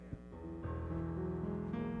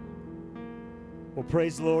Well,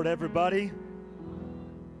 praise the Lord, everybody.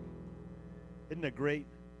 Isn't it a great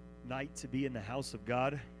night to be in the house of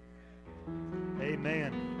God?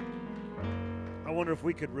 Amen. I wonder if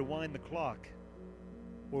we could rewind the clock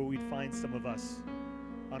where we'd find some of us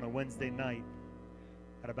on a Wednesday night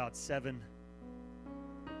at about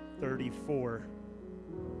 7:34.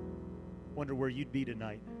 Wonder where you'd be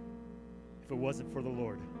tonight if it wasn't for the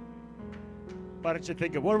Lord. Why don't you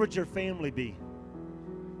think of where would your family be?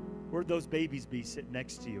 Where'd those babies be sitting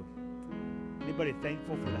next to you? Anybody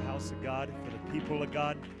thankful for the house of God, for the people of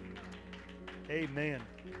God? Amen.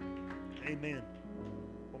 Amen.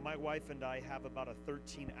 Well, my wife and I have about a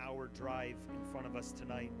 13-hour drive in front of us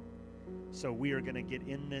tonight. So we are going to get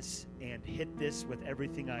in this and hit this with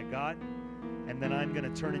everything I got. And then I'm going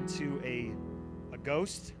to turn into a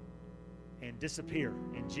ghost and disappear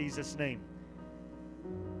in Jesus' name.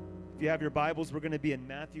 If you have your Bibles, we're going to be in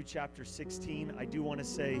Matthew chapter 16. I do want to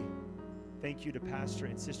say thank you to Pastor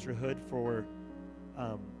and Sister Hood for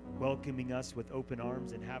welcoming us with open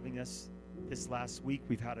arms and having us this last week.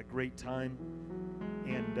 We've had a great time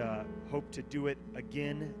and hope to do it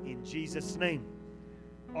again in Jesus' name.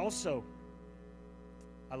 Also,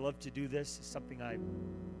 I love to do this. It's something I'm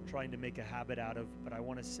trying to make a habit out of, but I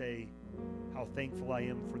want to say how thankful I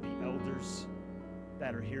am for the elders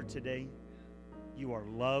that are here today. You are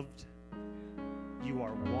loved. You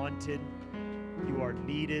are wanted. You are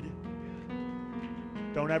needed.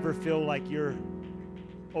 Don't ever feel like you're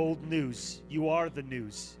old news. You are the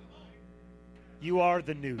news. You are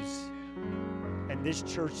the news. And this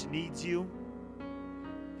church needs you.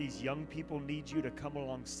 These young people need you to come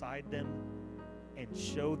alongside them and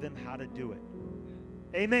show them how to do it.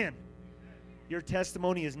 Amen. Your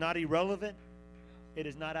testimony is not irrelevant. It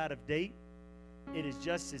is not out of date. It is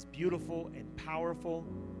just as beautiful and powerful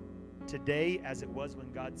today as it was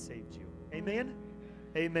when God saved you. Amen?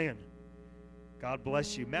 Amen. God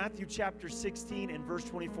bless you. Matthew chapter 16 and verse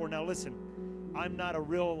 24. Now listen, I'm not a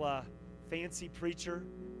real fancy preacher.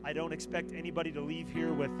 I don't expect anybody to leave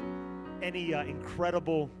here with any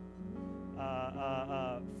incredible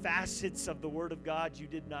facets of the Word of God you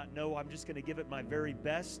did not know. I'm just going to give it my very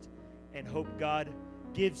best and hope God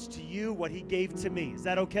gives to you what He gave to me. Is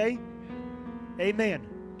that okay? Amen.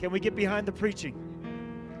 Can we get behind the preaching?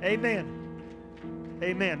 Amen.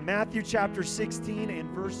 Amen. Matthew chapter 16 and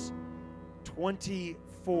verse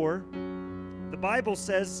 24. The Bible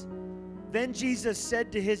says, "Then Jesus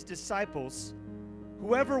said to His disciples,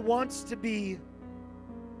 'Whoever wants to be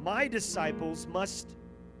my disciples must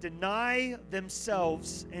deny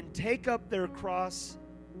themselves and take up their cross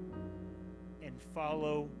and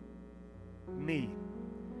follow me.'"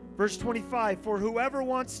 Verse 25, "For whoever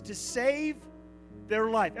wants to save their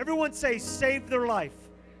life." Everyone say, save their life.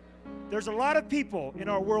 There's a lot of people in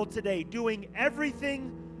our world today doing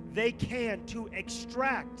everything they can to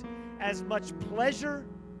extract as much pleasure,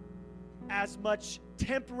 as much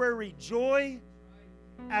temporary joy,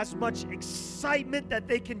 as much excitement that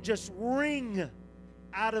they can just wring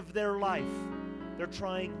out of their life. They're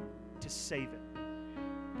trying to save it.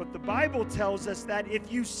 But the Bible tells us that if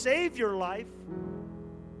you save your life,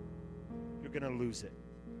 you're going to lose it.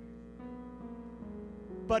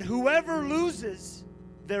 But whoever loses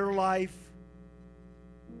their life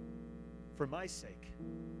for my sake,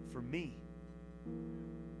 for me,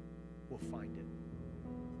 will find it.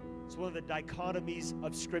 It's one of the dichotomies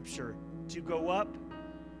of Scripture. To go up,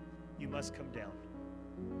 you must come down.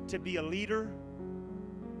 To be a leader,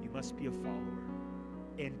 you must be a follower.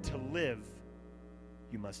 And to live,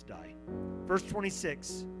 you must die. Verse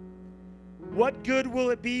 26, "What good will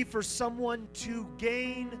it be for someone to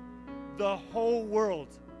gain the whole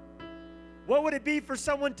world?" What would it be for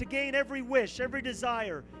someone to gain every wish, every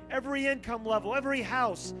desire, every income level, every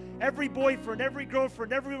house, every boyfriend, every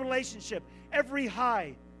girlfriend, every relationship, every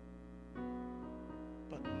high,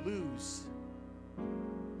 but lose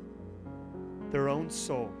their own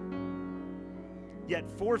soul, yet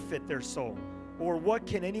forfeit their soul? Or what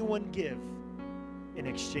can anyone give in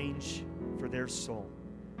exchange for their soul?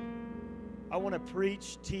 I want to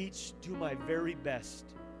preach, teach, do my very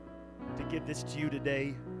best to give this to you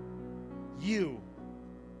today. You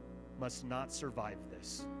must not survive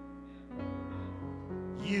this.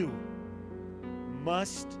 You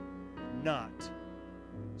must not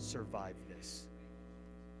survive this.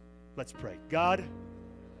 Let's pray. God,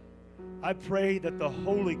 I pray that the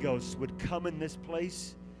Holy Ghost would come in this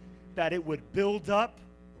place, that it would build up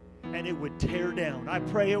and it would tear down. I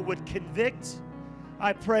pray it would convict.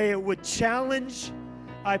 I pray it would challenge.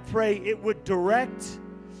 I pray it would direct.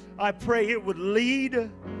 I pray it would lead.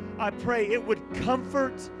 I pray it would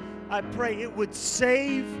comfort. I pray it would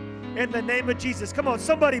save in the name of Jesus. Come on,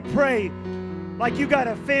 somebody pray like you got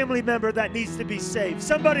a family member that needs to be saved.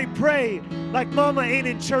 Somebody pray like mama ain't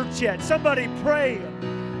in church yet. Somebody pray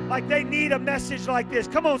like they need a message like this.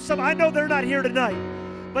 Come on, I know they're not here tonight,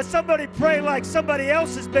 but somebody pray like somebody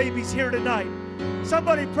else's baby's here tonight.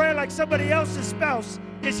 Somebody pray like somebody else's spouse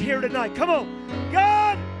is here tonight. Come on.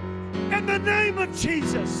 God, in the name of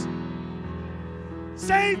Jesus,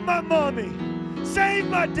 save my mommy, save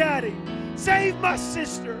my daddy, save my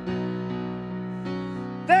sister.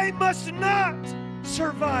 They must not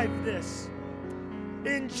survive this.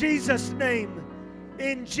 In Jesus' name.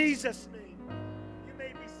 In Jesus' name. You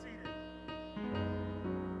may be seated.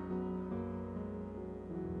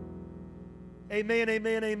 Amen,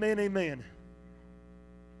 amen, amen, amen.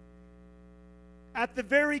 At the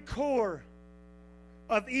very core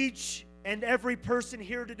of each and every person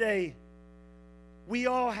here today, we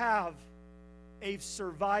all have a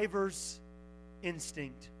survivor's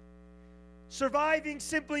instinct. Surviving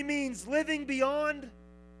simply means living beyond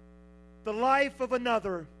the life of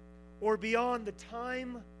another or beyond the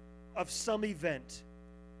time of some event.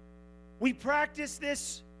 We practice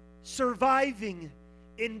this surviving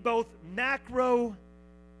in both macro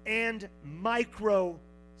and micro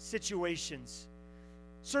situations.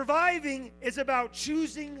 Surviving is about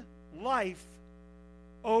choosing life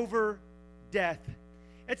over death.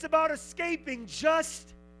 It's about escaping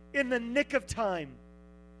just in the nick of time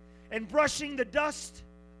and brushing the dust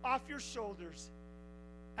off your shoulders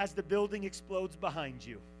as the building explodes behind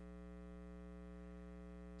you.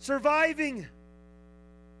 Surviving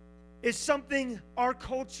is something our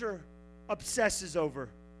culture obsesses over.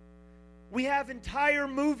 We have entire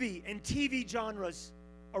movie and TV genres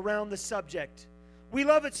around the subject. We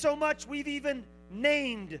love it so much we've even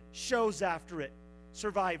named shows after it,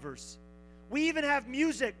 Survivors. We even have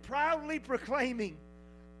music proudly proclaiming,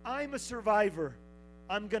 I'm a survivor.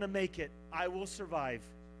 I'm going to make it. I will survive.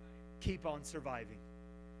 Keep on surviving.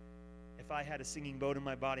 If I had a singing bone in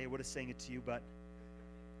my body, I would have sang it to you, but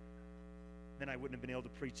then I wouldn't have been able to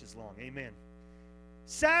preach as long. Amen.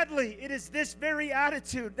 Sadly, it is this very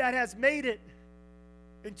attitude that has made it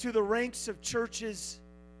into the ranks of churches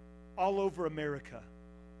all over America.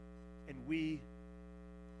 And we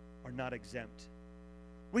are not exempt.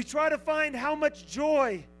 We try to find how much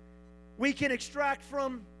joy we can extract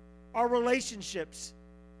from our relationships.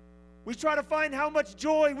 We try to find how much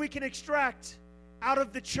joy we can extract out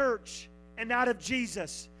of the church and out of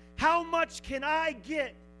Jesus. How much can I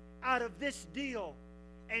get out of this deal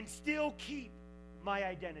and still keep my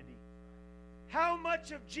identity? How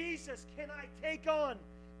much of Jesus can I take on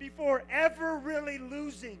before ever really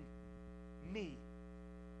losing me?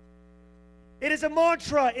 It is a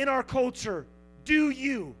mantra in our culture. Do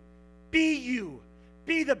you. Be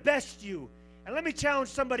the best you. And let me challenge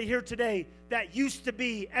somebody here today that used to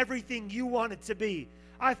be everything you wanted to be.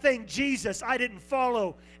 I thank Jesus I didn't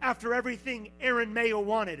follow after everything Aaron Mayo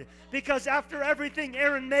wanted. Because after everything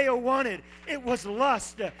Aaron Mayo wanted, it was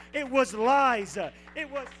lust, it was lies,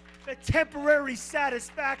 it was the temporary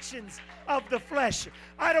satisfactions of the flesh.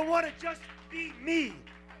 I don't want to just be me.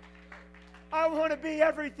 I want to be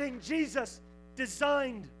everything Jesus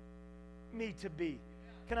designed me to be.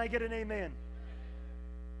 Can I get an amen?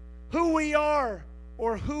 Who we are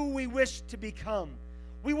or who we wish to become.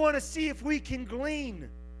 We want to see if we can glean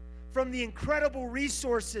from the incredible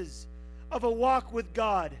resources of a walk with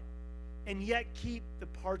God and yet keep the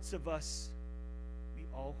parts of us we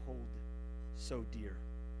all hold so dear.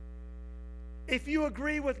 If you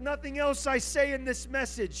agree with nothing else I say in this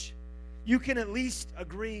message, you can at least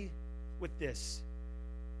agree with this.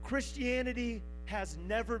 Christianity has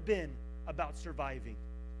never been about surviving.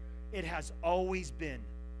 It has always been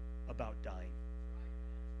about dying.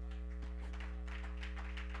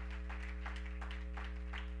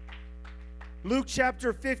 Luke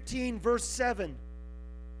chapter 15, verse 7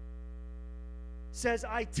 says,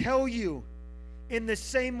 I tell you, in the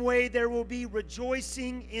same way there will be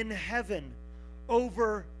rejoicing in heaven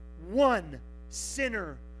over one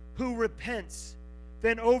sinner who repents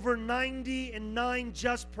than over 99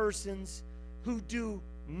 just persons who do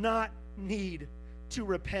not need to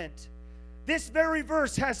repent. This very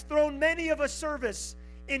verse has thrown many of a service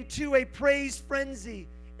into a praise frenzy,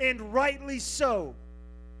 and rightly so.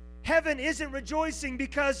 Heaven isn't rejoicing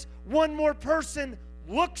because one more person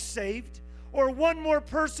looks saved or one more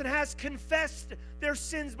person has confessed their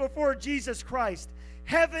sins before Jesus Christ.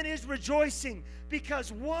 Heaven is rejoicing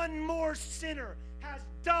because one more sinner has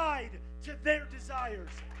died to their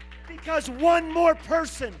desires. Because one more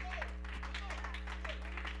person.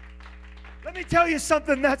 Let me tell you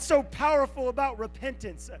something that's so powerful about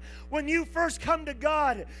repentance. When you first come to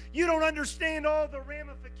God, you don't understand all the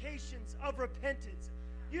ramifications of repentance.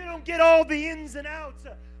 You don't get all the ins and outs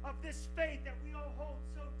of this faith that we all hold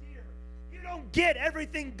so dear. You don't get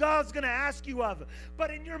everything God's going to ask you of.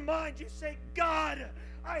 But in your mind, you say, God,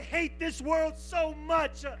 I hate this world so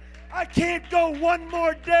much. I can't go one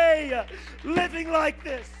more day living like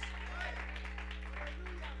this.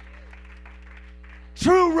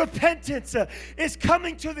 True repentance is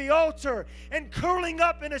coming to the altar and curling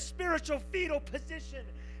up in a spiritual fetal position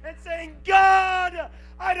and saying, God,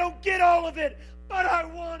 I don't get all of it, but I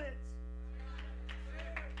want it.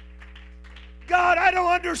 God, I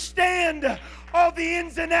don't understand all the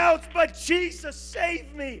ins and outs, but Jesus,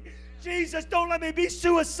 save me. Jesus, don't let me be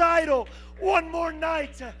suicidal one more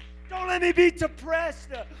night. Don't let me be depressed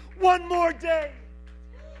one more day.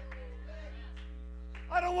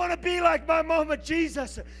 I don't want to be like my mama,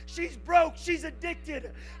 Jesus. She's broke. She's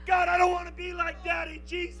addicted. God, I don't want to be like Daddy,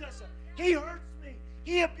 Jesus. He hurts me.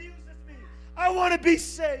 He abuses me. I want to be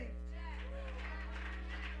saved.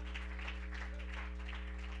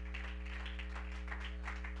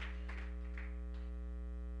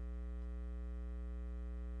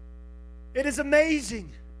 It is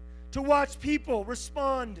amazing to watch people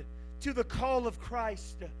respond to the call of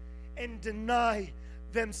Christ and deny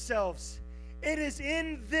themselves. It is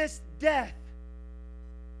in this death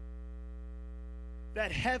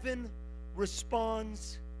that heaven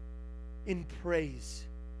responds in praise.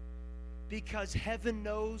 Because heaven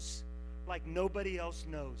knows, like nobody else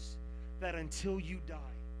knows, that until you die,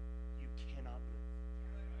 you cannot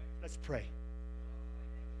live. Let's pray.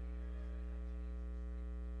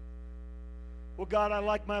 Well, God, I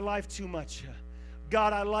like my life too much.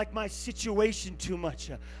 God, I like my situation too much.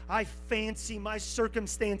 I fancy my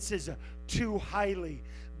circumstances too highly.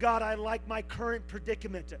 God, I like my current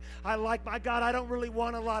predicament. I don't really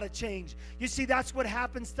want a lot of change. You see, that's what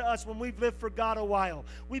happens to us when we've lived for God a while.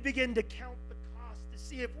 We begin to count the cost to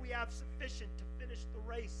see if we have sufficient to finish the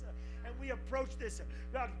race. And we approach this,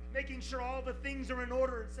 making sure all the things are in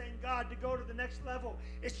order and saying, God, to go to the next level,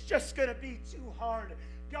 it's just going to be too hard.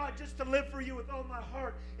 God, just to live for you with all my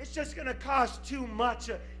heart, it's just going to cost too much.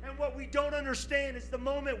 And what we don't understand is the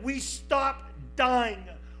moment we stop dying,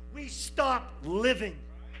 we stop living.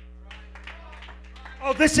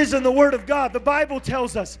 Oh, this isn't the Word of God. The Bible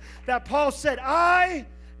tells us that Paul said, I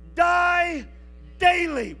die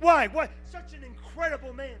daily. Why? Such an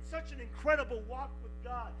incredible man, such an incredible walk with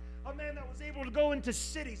God. A man that was able to go into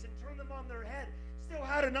cities and turn them on their head, still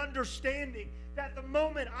had an understanding that the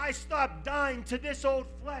moment I stop dying to this old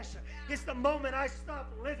flesh, it's the moment I stop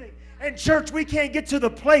living. And church, we can't get to the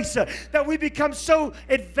place that we become so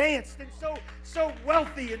advanced and so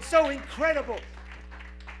wealthy and so incredible.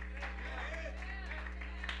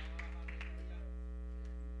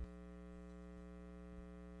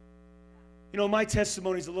 You know, my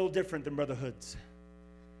testimony is a little different than Brother Hood's.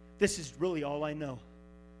 This is really all I know.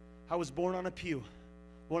 I was born on a pew,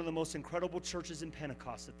 one of the most incredible churches in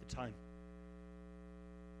Pentecost at the time.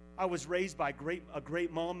 I was raised by a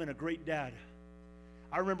great mom and a great dad.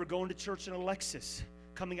 I remember going to church in a Lexus,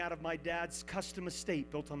 coming out of my dad's custom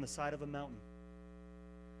estate built on the side of a mountain.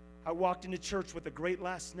 I walked into church with a great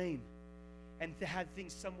last name and had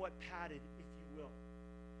things somewhat padded, if you will.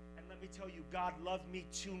 And let me tell you, God loved me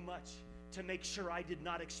too much to make sure I did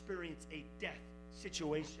not experience a death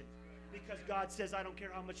situation. Because God says, I don't care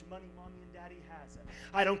how much money mommy and daddy has.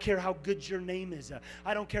 I don't care how good your name is.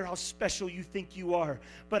 I don't care how special you think you are.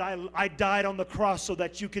 But I died on the cross so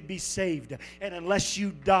that you could be saved. And unless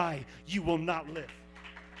you die, you will not live.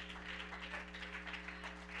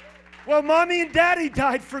 Well, mommy and daddy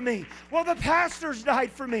died for me. Well, the pastors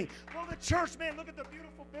died for me. Well, the church, man, look at the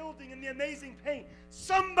beautiful building and the amazing paint.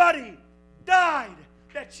 Somebody died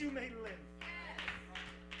that you may live.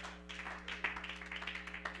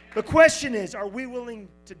 The question is, are we willing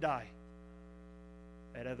to die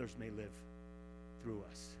that others may live through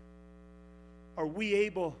us? Are we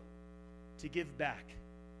able to give back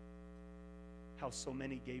how so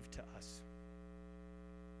many gave to us?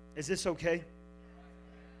 Is this okay?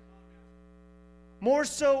 More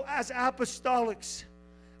so as apostolics,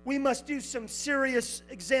 we must do some serious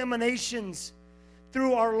examinations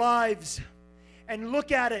through our lives and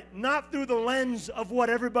look at it not through the lens of what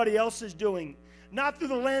everybody else is doing, not through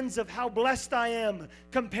the lens of how blessed I am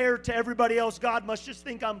compared to everybody else. God must just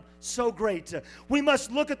think I'm so great. We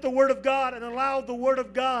must look at the Word of God and allow the Word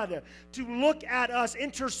of God to look at us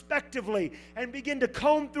introspectively and begin to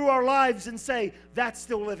comb through our lives and say, that's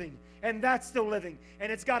still living, and that's still living,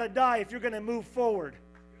 and it's got to die if you're going to move forward.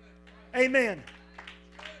 Amen.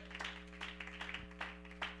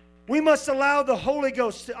 We must allow the Holy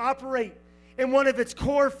Ghost to operate in one of its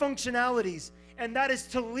core functionalities, and that is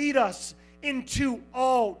to lead us into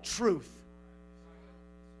all truth.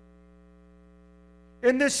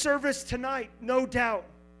 In this service tonight, no doubt,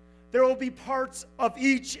 there will be parts of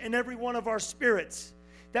each and every one of our spirits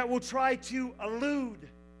that will try to elude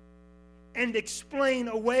and explain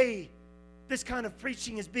away this kind of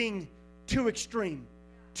preaching as being too extreme,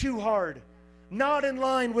 too hard, not in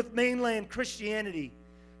line with mainland Christianity,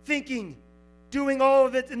 thinking, doing all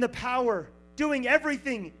of it in the power, doing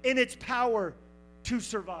everything in its power to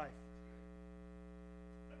survive.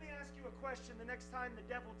 Let me ask you a question the next time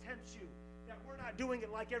the devil tempts you that we're not doing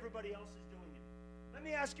it like everybody else is doing it. Let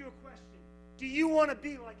me ask you a question. Do you want to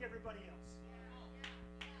be like everybody else?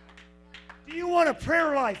 Do you want a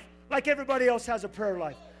prayer life like everybody else has a prayer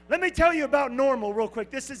life? Let me tell you about normal real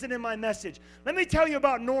quick. This isn't in my message. Let me tell you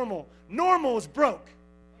about normal. Normal is broke.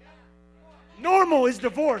 Normal is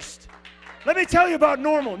divorced. Let me tell you about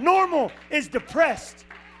normal. Normal is depressed.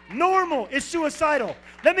 Normal is suicidal.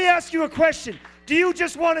 Let me ask you a question. Do you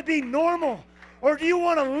just want to be normal, or do you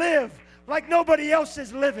want to live like nobody else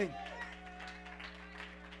is living?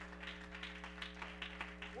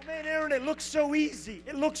 Man, Aaron, it looks so easy.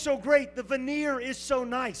 It looks so great. The veneer is so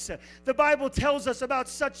nice. The Bible tells us about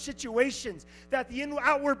such situations that the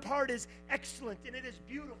outward part is excellent and it is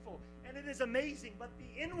beautiful and it is amazing, but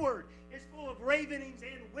the inward is full of ravenings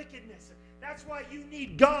and wickedness. That's why you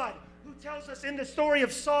need God, who tells us in the story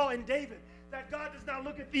of Saul and David that God does not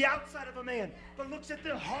look at the outside of a man, but looks at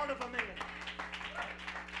the heart of a man.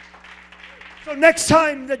 So next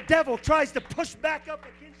time the devil tries to push back up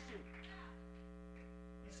against you,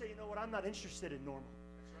 say, you know what, I'm not interested in normal.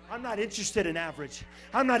 I'm not interested in average.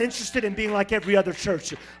 I'm not interested in being like every other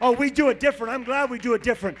church. Oh, we do it different. I'm glad we do it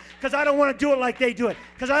different because I don't want to do it like they do it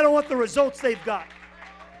because I don't want the results they've got.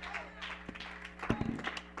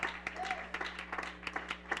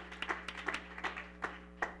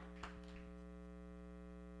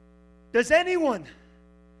 Does anyone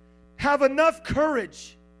have enough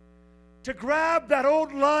courage to grab that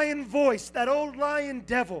old lion voice, that old lion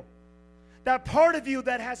devil, that part of you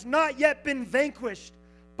that has not yet been vanquished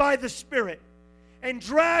by the Spirit, and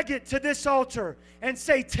drag it to this altar and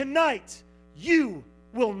say, tonight, you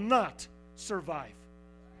will not survive.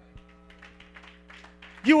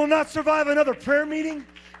 You will not survive another prayer meeting.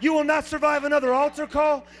 You will not survive another altar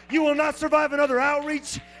call. You will not survive another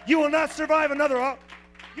outreach. You will not survive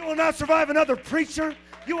another preacher.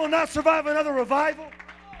 You will not survive another revival.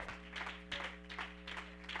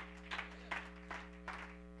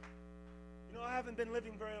 I haven't been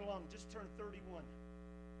living very long, just turned 31.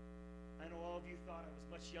 I know all of you thought I was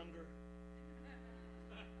much younger.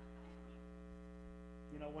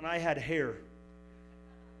 You know, when I had hair,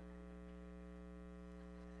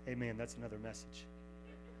 amen, that's another message.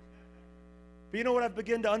 But you know what I've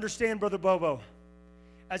begun to understand, Brother Bobo,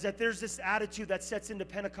 is that there's this attitude that sets into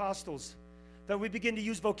Pentecostals that we begin to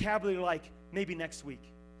use vocabulary like, maybe next week.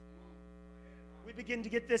 We begin to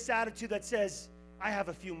get this attitude that says, I have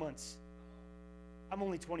a few months. I'm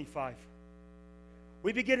only 25.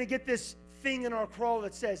 We begin to get this thing in our crawl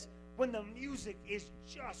that says, when the music is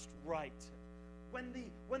just right, when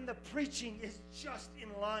the preaching is just in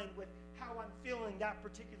line with how I'm feeling that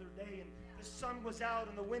particular day, and the sun was out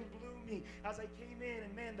and the wind blew me as I came in,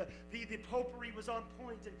 and man, the potpourri was on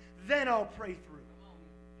point, and then I'll pray through.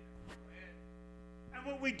 And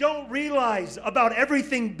what we don't realize about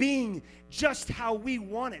everything being just how we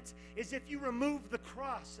want it is if you remove the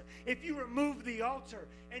cross, if you remove the altar,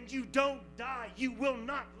 and you don't die, you will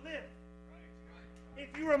not live.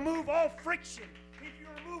 If you remove all friction, if you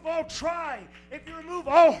remove all try, if you remove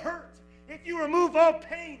all hurt, if you remove all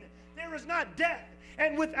pain, there is not death.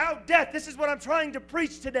 And without death, this is what I'm trying to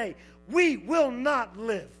preach today, we will not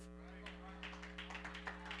live.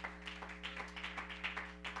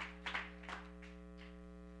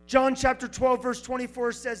 John chapter 12, verse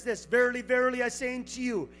 24 says this, Verily, verily, I say unto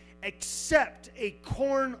you, except a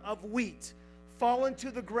corn of wheat fall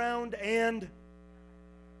into the ground and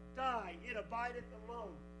die, it abideth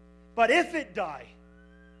alone. But if it die,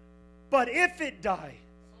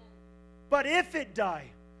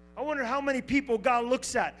 I wonder how many people God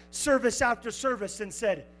looks at service after service and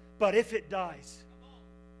said, but if it dies.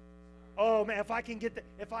 Oh man, if I can get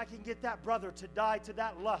that brother to die to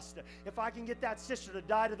that lust, if I can get that sister to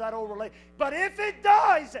die to that old relation, but if it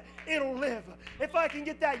dies, it'll live. If I can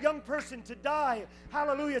get that young person to die,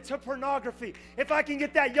 hallelujah, to pornography, if I can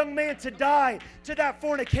get that young man to die to that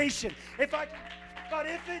fornication, but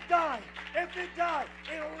if it die,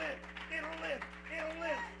 it'll live.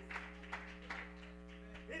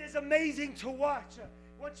 It is amazing to watch.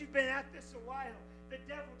 Once you've been at this a while, the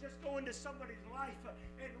devil just go into somebody's life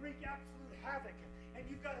and wreak absolute havoc. And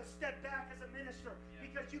you've got to step back as a minister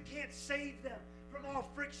because you can't save them from all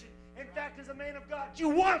friction. In fact, as a man of God, you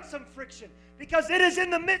want some friction because it is in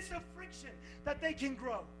the midst of friction that they can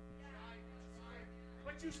grow.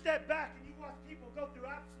 But you step back and you watch people go through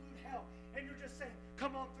absolute hell, and you're just saying,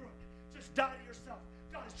 come on through it. Just die to yourself.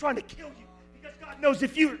 God is trying to kill you because God knows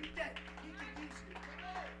if you're dead, He can use you.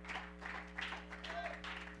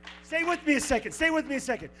 Stay with me a second. Stay with me a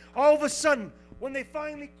second. All of a sudden, when they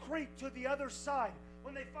finally creep to the other side,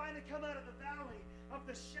 when they finally come out of the valley of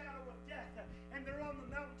the shadow of death, and they're on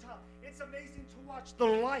the mountaintop, it's amazing to watch the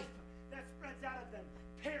life that spreads out of them.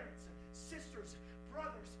 Parents, sisters,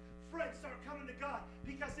 brothers, friends start coming to God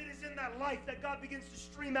because it is in that life that God begins to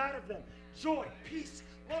stream out of them. Joy, peace,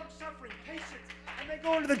 long-suffering, patience. And they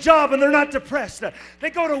go into the job and they're not depressed. They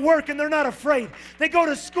go to work and they're not afraid. They go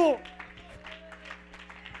to school.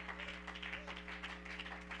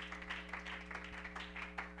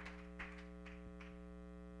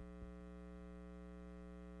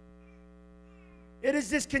 It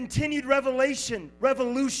is this continued revolution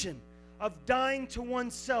of dying to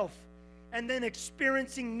oneself and then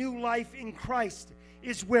experiencing new life in Christ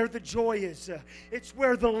is where the joy is. It's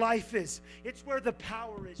where the life is. It's where the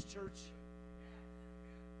power is, church.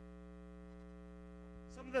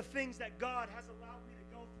 Some of the things that God has allowed me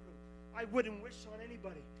to go through, I wouldn't wish on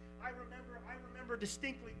anybody. I remember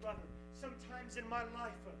distinctly, brother, sometimes in my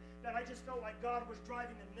life that I just felt like God was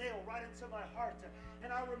driving a nail right into my heart.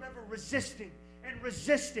 And I remember resisting. And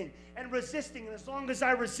as long as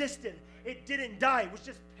I resisted, it didn't die. It was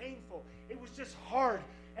just painful. It was just hard.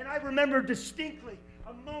 And I remember distinctly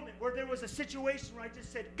a moment where there was a situation where I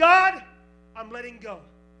just said, God, I'm letting go.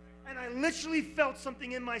 And I literally felt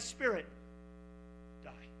something in my spirit die.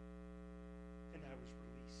 And I was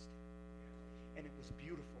released. And it was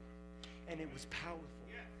beautiful. And it was powerful.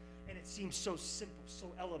 And it seems so simple,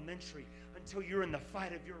 so elementary, until you're in the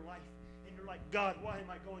fight of your life. You're like, God, why am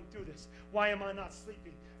I going through this? Why am I not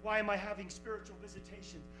sleeping? Why am I having spiritual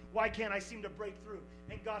visitations? Why can't I seem to break through?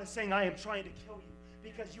 And God is saying, I am trying to kill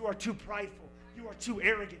you because you are too prideful. You are too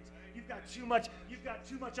arrogant. You've got too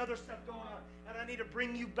much other stuff going on. And I need to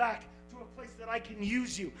bring you back to a place that I can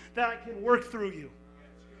use you, that I can work through you.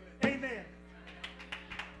 Amen.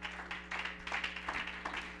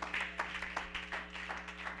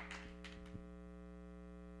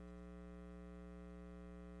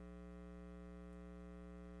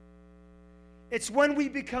 It's when we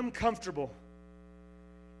become comfortable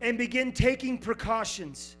and begin taking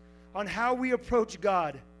precautions on how we approach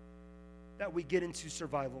God that we get into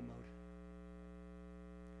survival mode.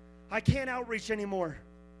 I can't outreach anymore.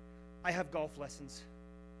 I have golf lessons.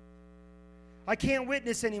 I can't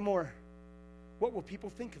witness anymore. What will people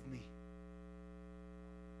think of me?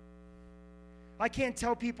 I can't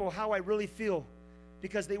tell people how I really feel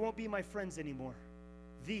because they won't be my friends anymore.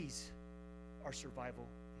 These are survival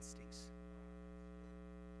instincts.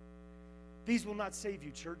 These will not save you,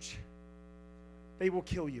 church. They will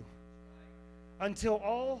kill you. Until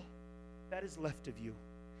all that is left of you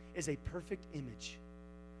is a perfect image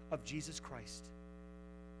of Jesus Christ,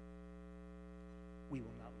 we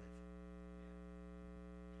will not live.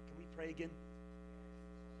 Can we pray again?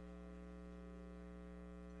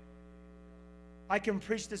 I can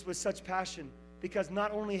preach this with such passion because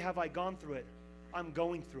not only have I gone through it, I'm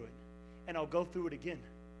going through it, and I'll go through it again.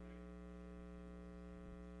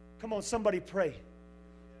 Come on, somebody pray.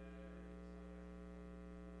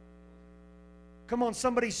 Come on,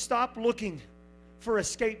 somebody stop looking for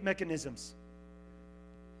escape mechanisms.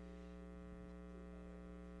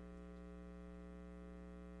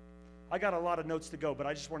 I got a lot of notes to go, but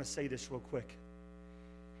I just want to say this real quick.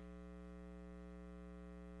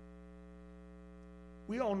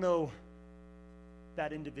 We all know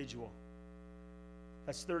that individual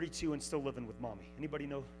that's 32 and still living with mommy. Anybody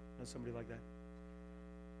know somebody like that?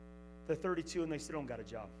 They're 32 and they still don't got a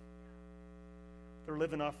job. They're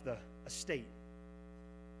living off the estate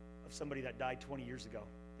of somebody that died 20 years ago.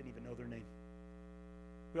 Didn't even know their name.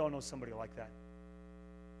 We all know somebody like that.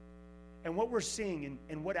 And what we're seeing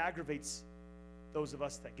and what aggravates those of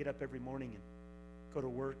us that get up every morning and go to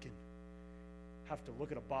work and have to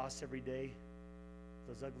look at a boss every day,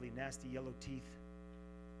 those ugly, nasty yellow teeth,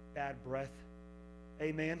 bad breath.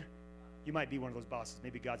 Amen. You might be one of those bosses.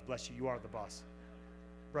 Maybe God's blessed you. You are the boss.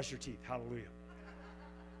 Brush your teeth. Hallelujah.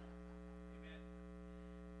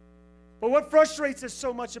 But what frustrates us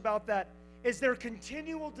so much about that is their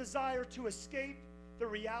continual desire to escape the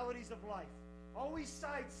realities of life. Always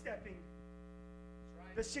sidestepping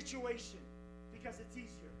the situation because it's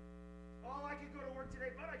easier. Oh, I could go to work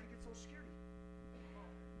today, but I could get Social Security.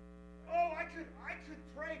 Oh, I could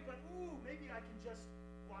pray, but maybe I can just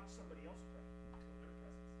watch somebody else pray.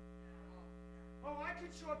 Oh, I could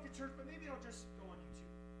show up to church, but maybe I'll just go on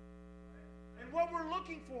YouTube. And what we're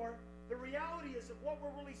looking for, the reality is that what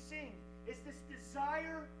we're really seeing is this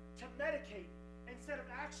desire to medicate instead of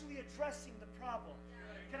actually addressing the problem.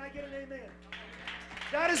 Can I get an amen?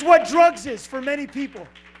 That is what drugs is for many people.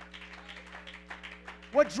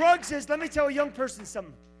 What drugs is, let me tell a young person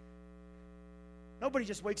something. Nobody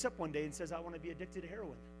just wakes up one day and says, I want to be addicted to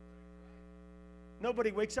heroin.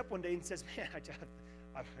 Nobody wakes up one day and says, man,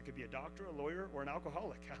 I could be a doctor, a lawyer, or an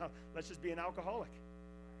alcoholic. Let's just be an alcoholic.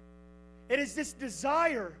 It is this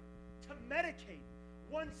desire to medicate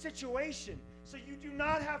one situation so you do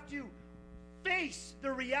not have to face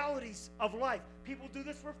the realities of life. People do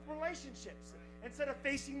this with relationships. Instead of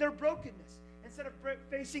facing their brokenness, instead of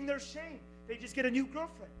facing their shame, they just get a new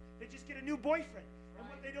girlfriend. They just get a new boyfriend. And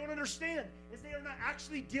what they don't understand is they are not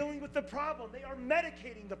actually dealing with the problem. They are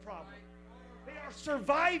medicating the problem. They are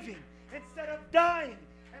surviving instead of dying.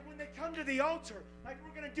 And when they come to the altar, like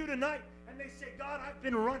we're going to do tonight, and they say, God, I've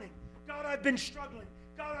been running. God, I've been struggling.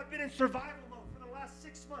 God, I've been in survival mode for the last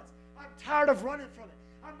 6 months. I'm tired of running from it.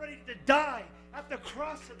 I'm ready to die at the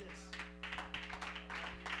cross of this.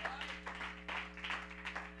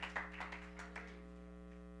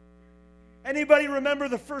 Anybody remember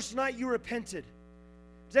the first night you repented?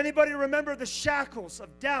 Does anybody remember the shackles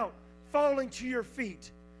of doubt falling to your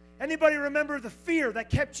feet? Anybody remember the fear that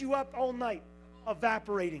kept you up all night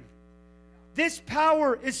evaporating? This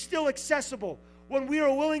power is still accessible when we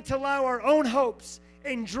are willing to allow our own hopes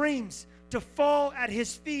and dreams to fall at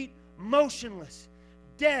His feet motionless,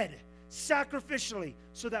 dead, sacrificially,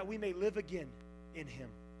 so that we may live again in Him.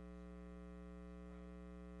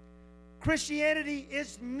 Christianity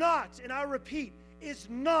is not, and I repeat, is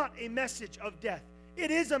not a message of death.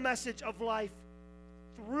 It is a message of life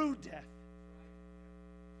through death.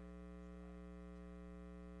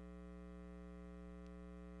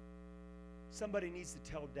 Somebody needs to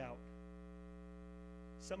tell doubt.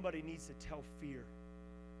 Somebody needs to tell fear.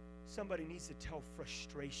 Somebody needs to tell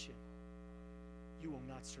frustration. You will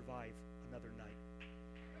not survive another night.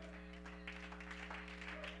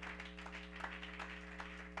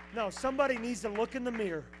 No, somebody needs to look in the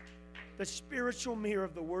mirror, the spiritual mirror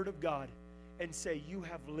of the Word of God, and say, you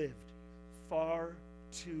have lived far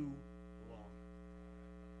too long.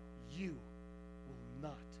 You will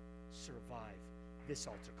not survive this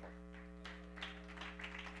altar call.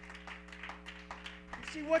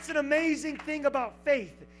 You see, what's an amazing thing about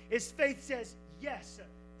faith is faith says yes.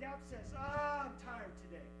 Doubt says, I'm tired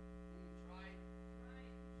today.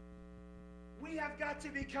 We have got to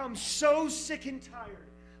become so sick and tired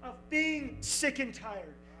of being sick and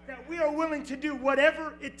tired that we are willing to do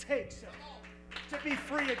whatever it takes to be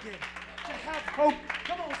free again, to have hope.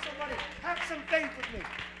 Come on, somebody, have some faith with me.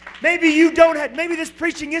 Maybe you don't have, maybe this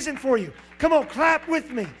preaching isn't for you. Come on, clap with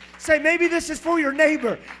me. Say, maybe this is for your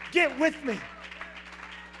neighbor. Get with me.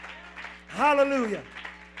 Hallelujah.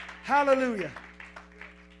 Hallelujah.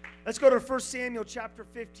 Let's go to 1 Samuel chapter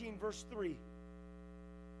 15, verse 3.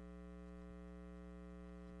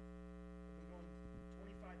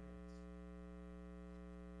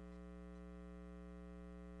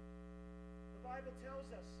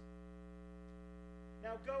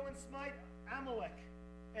 Now go and smite Amalek,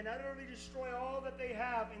 and utterly destroy all that they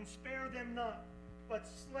have, and spare them not, but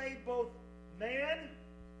slay both man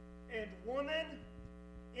and woman,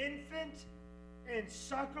 infant and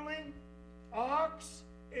suckling, ox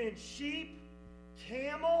and sheep,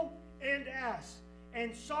 camel and ass.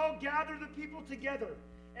 And Saul gathered the people together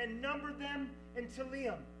and numbered them in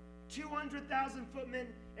Telaim, 200,000 footmen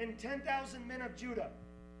and 10,000 men of Judah.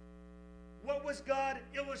 What was God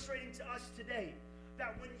illustrating to us today?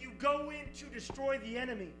 That when you go in to destroy the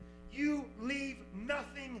enemy, you leave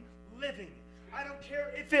nothing living. I don't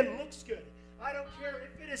care if it looks good. I don't care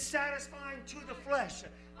if it is satisfying to the flesh.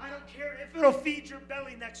 I don't care if it'll feed your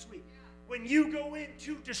belly next week. When you go in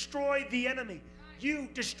to destroy the enemy, you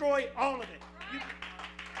destroy all of it.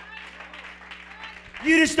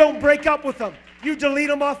 You just don't break up with them. You delete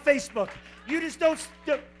them off Facebook. You just don't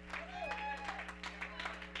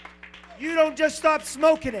just stop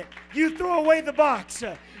smoking it. You throw away the box.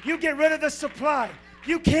 You get rid of the supply.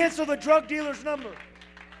 You cancel the drug dealer's number.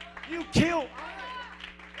 You kill.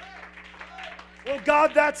 Well,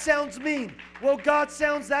 God, that sounds mean. Well, God,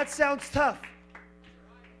 that sounds tough.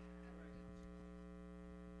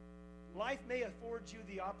 Life may afford you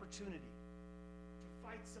the opportunity to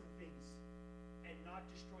fight some things and not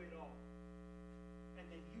destroy it all. And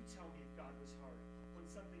then you tell me if God was hard when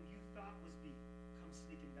something you thought was deep comes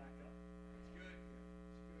sneaking back up. It's good.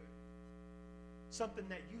 It's good. Something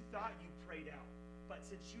that you thought you prayed out, but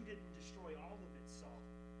since you didn't destroy all of it, Saul,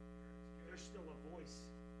 there's still a voice.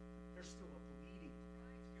 There's still a bleeding.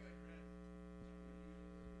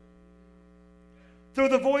 Through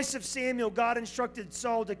the voice of Samuel, God instructed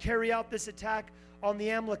Saul to carry out this attack on the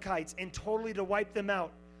Amalekites and totally to wipe them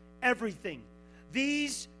out. Everything.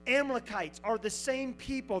 These Amalekites are the same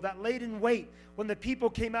people that laid in wait when the people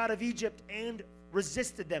came out of Egypt and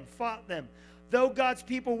resisted them, fought them. Though God's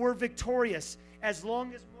people were victorious, as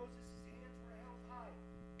long as Moses' hands were held high,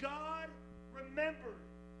 God remembered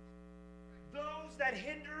those that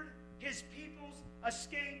hindered his people's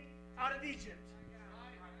escape out of Egypt.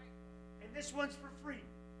 And this one's for free.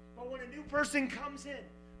 But when a new person comes in,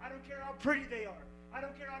 I don't care how pretty they are. I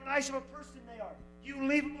don't care how nice of a person they are. You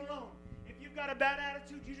leave them alone. If you've got a bad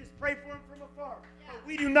attitude, you just pray for them from afar. But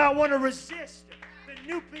we do not want to resist the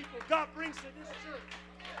new people God brings to this church.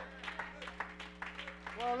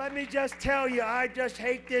 Well, let me just tell you, I just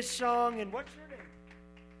hate this song. And what's your name?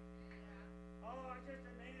 Oh, I just,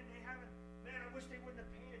 man, they haven't, man, I wish they wouldn't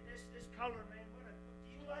have painted this color, man.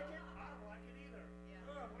 Do you like it? I don't like it either.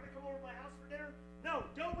 Want to come over to my house for dinner? No,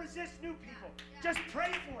 don't resist new people. Just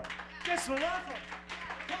pray for them. Just love them.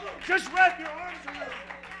 Come on, just wrap your arms around them.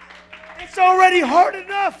 It's already hard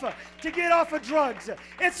enough to get off of drugs.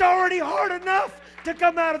 It's already hard enough to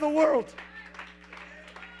come out of the world.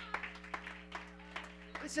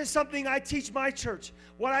 This is something I teach my church.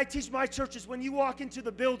 What I teach my church is when you walk into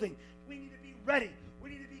the building, we need to be ready.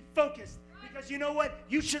 We need to be focused. Because you know what?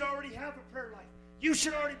 You should already have a prayer life. You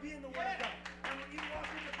should already be in the Word of God. And when you walk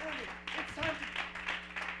in the building,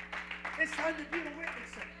 it's time to be a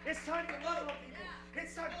witness. It's time to love on people.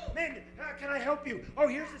 It's time, man, can I help you? Oh,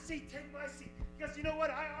 here's a seat. Take my seat. Because you know what?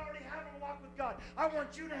 I already have a walk with God. I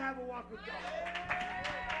want you to have a walk with God.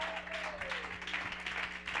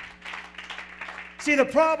 See, the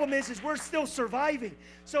problem is we're still surviving.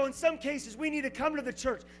 So in some cases, we need to come to the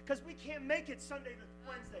church because we can't make it Sunday to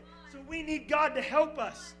Wednesday. So we need God to help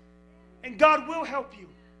us. And God will help you.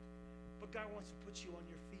 But God wants to put you on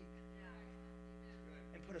your feet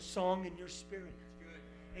and put a song in your spirit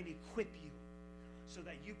and equip you so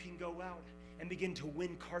that you can go out and begin to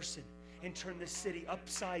win Carson and turn this city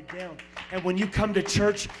upside down. And when you come to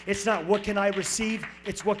church, it's not what can I receive,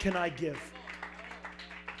 it's what can I give.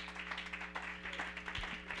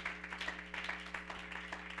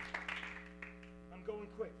 I'm going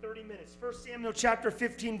quick, 30 minutes. 1 Samuel chapter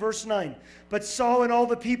 15, verse 9. But Saul and all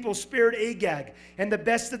the people spared Agag and the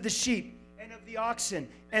best of the sheep and of the oxen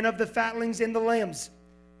and of the fatlings and the lambs.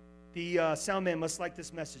 The sound man must like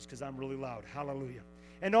this message because I'm really loud. Hallelujah.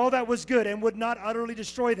 And all that was good, and would not utterly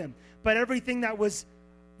destroy them. But everything that was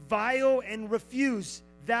vile and refuse,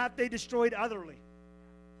 that they destroyed utterly.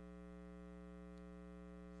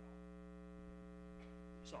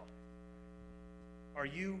 Saul, are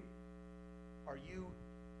you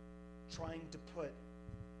trying to put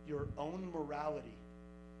your own morality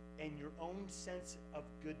and your own sense of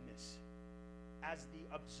goodness as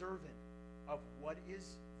the observant of what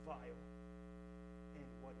is vile and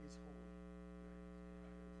what is holy?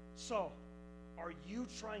 So, are you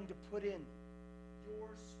trying to put in your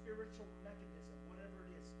spiritual mechanism, whatever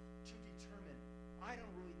it is, to determine, I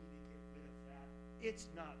don't really need to get rid of that. It's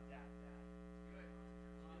not that bad.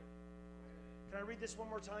 Can I read this one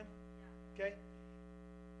more time? Okay.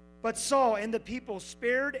 But Saul and the people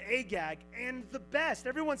spared Agag and the best.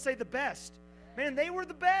 Everyone say the best. Man, they were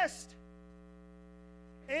the best.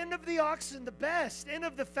 And of the oxen, the best. And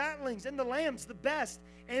of the fatlings and the lambs, the best.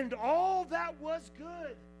 And all that was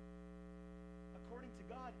good. According to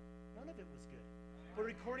God, none of it was good. But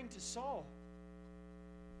according to Saul,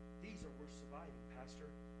 these are worth surviving, Pastor.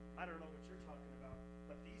 I don't know what you're talking about,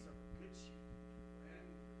 but these are the good sheep.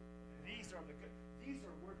 These are the good. These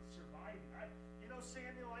are worth surviving.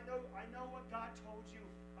 Samuel, I know what God told you.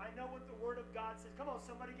 I know what the Word of God says. Come on,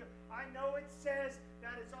 somebody. I know it says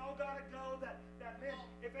that it's all got to go. That man,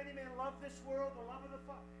 if any man love this world, the love of the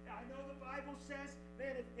Father. I know the Bible says,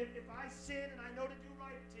 man, if I sin and I know to do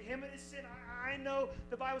right, to him it is sin. I know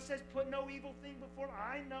the Bible says, put no evil thing before.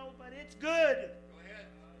 I know, but it's good. Go ahead.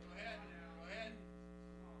 And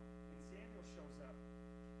Samuel shows up.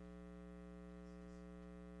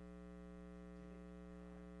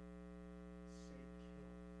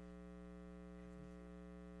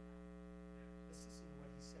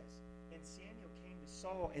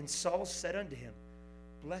 Saul, and Saul said unto him,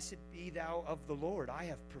 Blessed be thou of the Lord. I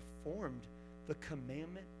have performed the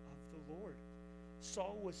commandment of the Lord.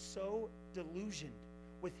 Saul was so delusioned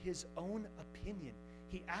with his own opinion.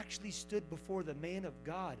 He actually stood before the man of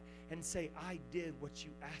God and say, I did what you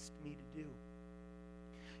asked me to do.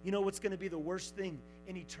 You know what's going to be the worst thing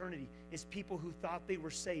in eternity is people who thought they were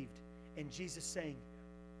saved and Jesus saying,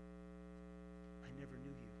 I never knew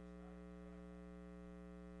you.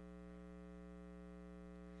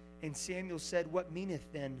 And Samuel said, What meaneth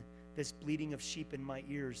then this bleating of sheep in my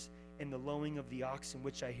ears and the lowing of the oxen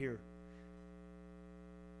which I hear.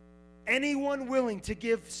 Anyone willing to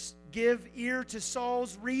give ear to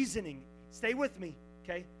Saul's reasoning, stay with me,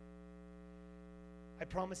 okay? I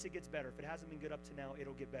promise it gets better. If it hasn't been good up to now,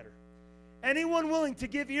 it'll get better. Anyone willing to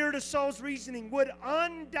give ear to Saul's reasoning would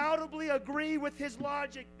undoubtedly agree with his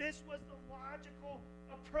logic. This was the logical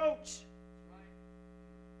approach.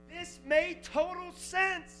 This made total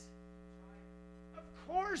sense. Of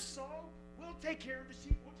course, Saul, we'll take care of the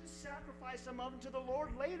sheep. We'll just sacrifice some of them to the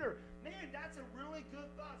Lord later. Man, that's a really good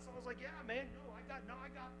thought. Saul's like, yeah, man, I got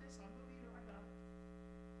this. I'm the leader. I got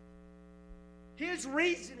it. His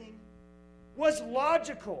reasoning was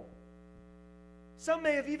logical. Some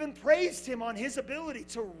may have even praised him on his ability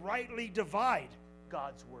to rightly divide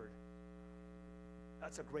God's word.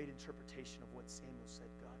 That's a great interpretation of what Samuel said,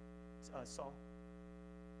 Saul.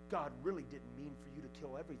 God really didn't mean for you to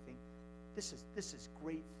kill everything. This is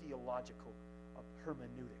great theological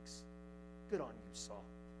hermeneutics. Good on you, Saul.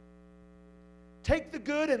 Take the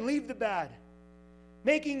good and leave the bad,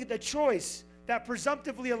 making the choice that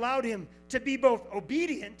presumptively allowed him to be both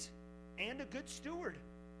obedient and a good steward.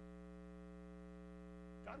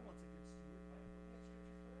 God wants a good steward,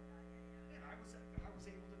 right? And I was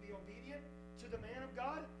able to be obedient to the man of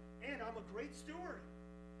God, and I'm a great steward.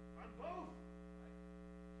 I'm both.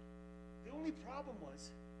 The only problem was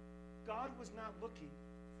God was not looking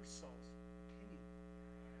for Saul's opinion.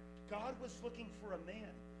 God was looking for a man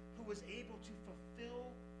who was able to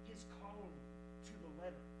fulfill his calling to the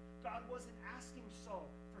letter. God wasn't asking Saul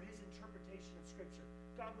for his interpretation of Scripture.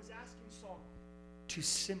 God was asking Saul to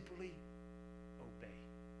simply obey.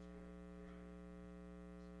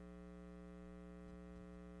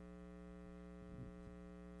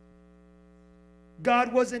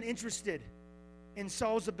 God wasn't interested in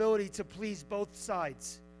Saul's ability to please both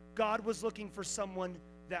sides. God was looking for someone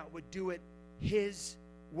that would do it his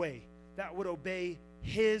way, that would obey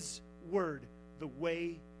his word the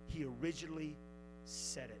way he originally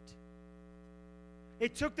said it.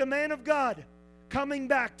 It took the man of God coming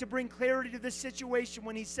back to bring clarity to this situation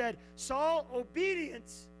when he said, Saul,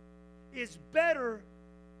 obedience is better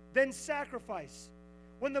than sacrifice.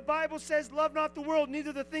 When the Bible says, love not the world,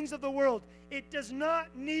 neither the things of the world, it does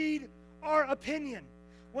not need our opinion.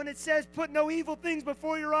 When it says, put no evil things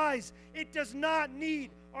before your eyes, it does not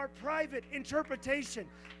need our private interpretation.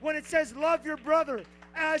 When it says, love your brother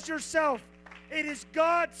as yourself, it is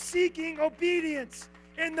God seeking obedience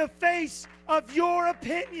in the face of your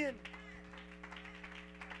opinion.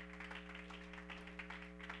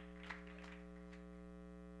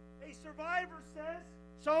 A survivor says,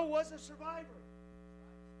 Saul was a survivor.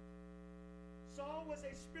 Saul was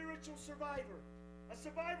a spiritual survivor. A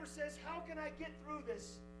survivor says, how can I get through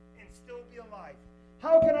this and still be alive?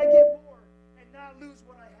 How can I get more and not lose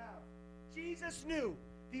what I have? Jesus knew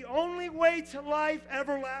the only way to life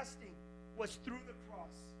everlasting was through the cross.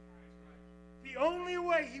 The only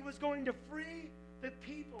way he was going to free the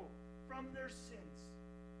people from their sins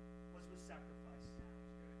was with sacrifice.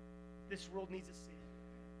 This world needs a savior,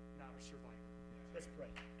 not a survivor. Let's pray.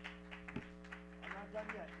 I'm not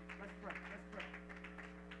done yet. Let's pray. Let's pray.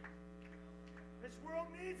 This world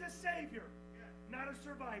needs a savior, not a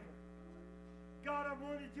survivor. God, I'm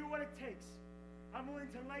willing to do what it takes. I'm willing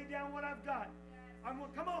to lay down what I've got.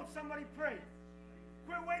 Come on, somebody pray.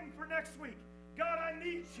 Quit waiting for next week. God, I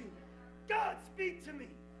need you. God, speak to me.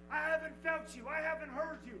 I haven't felt you. I haven't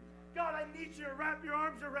heard you. God, I need you to wrap your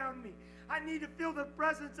arms around me. I need to feel the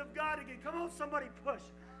presence of God again. Come on, somebody push.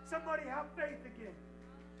 Somebody have faith again.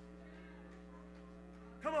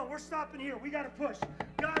 Come on, we're stopping here. We got to push.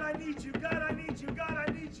 God, I need you. God, I need you. God,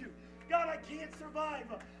 I need you. God, I can't survive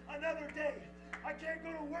another day. I can't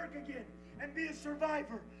go to work again and be a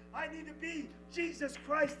survivor. I need to be Jesus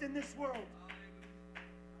Christ in this world.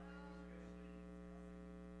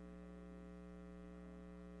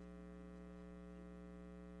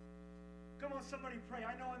 Come on, somebody pray.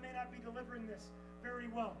 I know I may not be delivering this very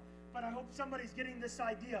well, but I hope somebody's getting this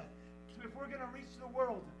idea. If we're going to reach the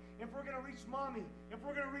world, if we're going to reach mommy, if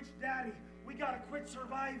we're going to reach daddy, we got to quit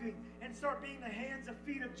surviving and start being the hands and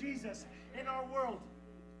feet of Jesus in our world.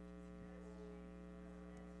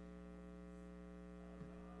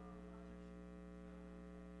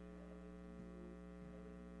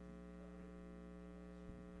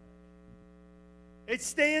 It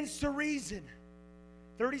stands to reason.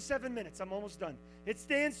 37 minutes, I'm almost done. It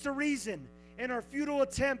stands to reason in our futile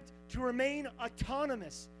attempt to remain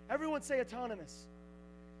autonomous. Everyone say autonomous.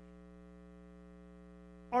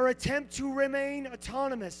 Our attempt to remain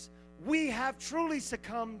autonomous, we have truly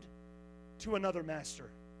succumbed to another master.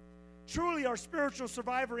 Truly, our spiritual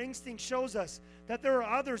survivor instinct shows us that there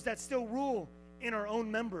are others that still rule in our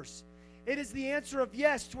own members. It is the answer of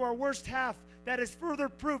yes to our worst half that is further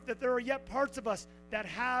proof that there are yet parts of us that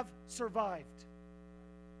have survived.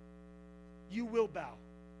 You will bow.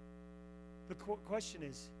 The question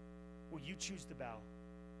is, will you choose to bow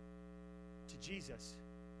to Jesus,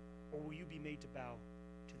 or will you be made to bow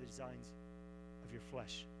to the designs of your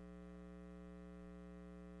flesh?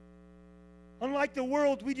 Unlike the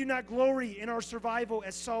world, we do not glory in our survival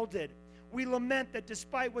as Saul did. We lament that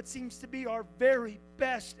despite what seems to be our very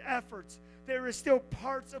best efforts, there is still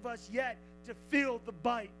parts of us yet to feel the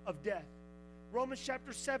bite of death. Romans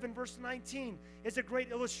chapter 7, verse 19 is a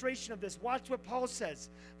great illustration of this. Watch what Paul says.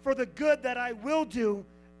 For the good that I will do,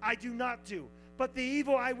 I do not do. But the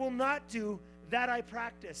evil I will not do, that I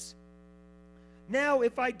practice. Now,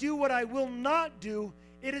 if I do what I will not do,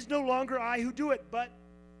 it is no longer I who do it, but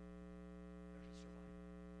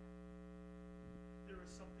there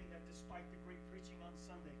is something that despite the great preaching on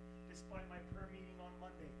Sunday, despite my prayer meeting on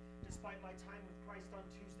Monday, despite my time with Christ on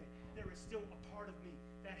Tuesday, there is still a part of me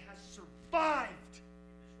that has survived.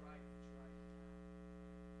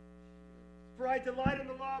 For I delight in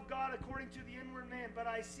the law of God according to the inward man, but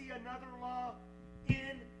I see another law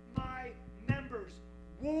in my members,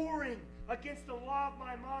 warring against the law of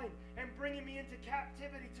my mind and bringing me into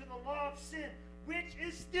captivity to the law of sin, which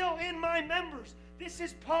is still in my members. This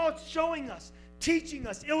is Paul showing us, teaching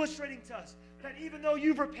us, illustrating to us that even though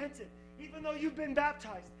you've repented, even though you've been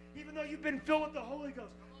baptized, even though you've been filled with the Holy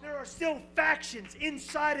Ghost, there are still factions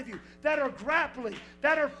inside of you that are grappling,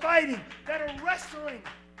 that are fighting, that are wrestling.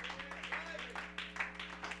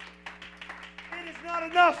 It is not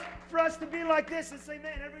enough for us to be like this and say,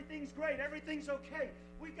 man, everything's great, everything's okay.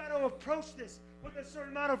 We've got to approach this with a certain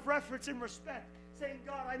amount of reverence and respect, saying,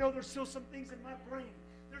 God, I know there's still some things in my brain.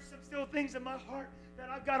 There's some still things in my heart that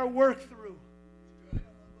I've got to work through.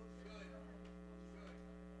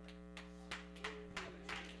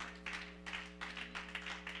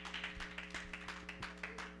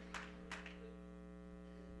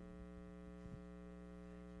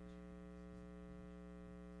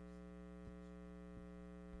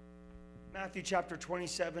 Matthew chapter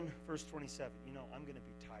 27, verse 27. You know, I'm going to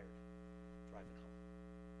be tired driving home.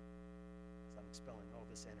 So I'm expelling all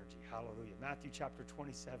this energy. Hallelujah. Matthew chapter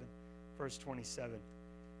 27, verse 27.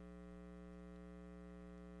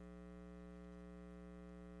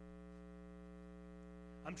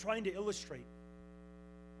 I'm trying to illustrate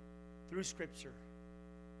through Scripture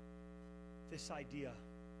this idea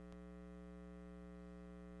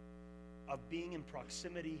of being in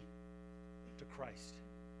proximity to Christ,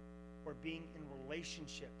 or being in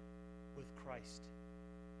relationship with Christ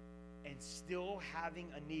and still having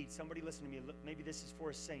a need. Somebody listen to me. Maybe this is for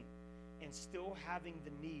a saint. And still having the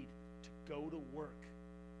need to go to work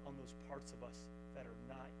on those parts of us that are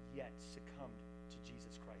not yet succumbed to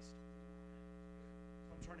Jesus Christ. That's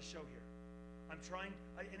what I'm trying to show here. I'm trying,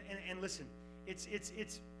 and listen, it's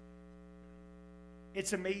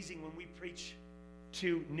amazing when we preach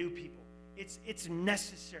to new people. It's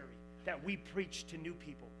necessary that we preach to new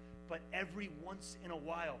people. But every once in a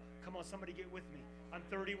while, come on, somebody get with me. I'm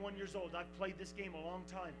 31 years old. I've played this game a long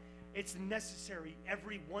time. It's necessary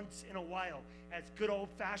every once in a while, as good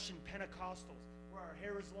old-fashioned Pentecostals, where our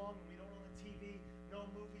hair is long and we don't own a TV, no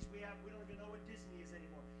movies we don't even know what Disney is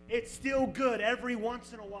anymore. It's still good every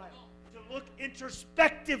once in a while to look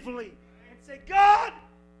introspectively and say, God,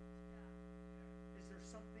 is there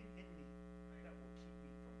something in me that will keep me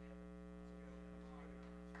from heaven?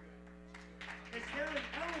 Is there an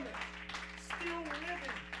element still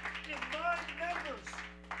living in my members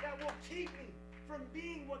that will keep me from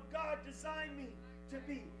being what God designed me to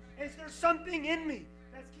be? Is there something in me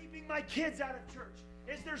that's keeping my kids out of church?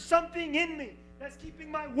 Is there something in me that's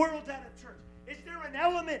keeping my world out of church? Is there an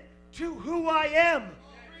element to who I am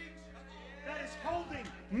that is holding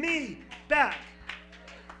me back?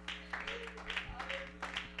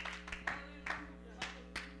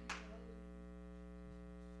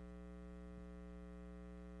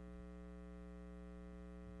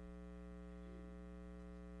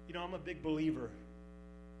 You know, I'm a big believer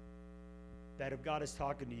that if God is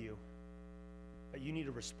talking to you, that you need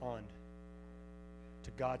to respond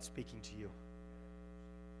to God speaking to you.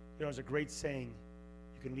 You know, there's a great saying,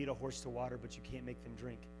 you can lead a horse to water, but you can't make them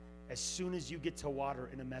drink. As soon as you get to water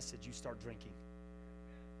in a message, you start drinking.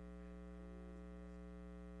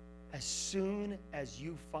 As soon as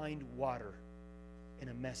you find water in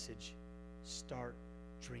a message, start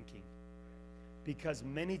drinking. Because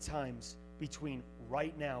many times between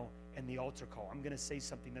right now and the altar call, I'm going to say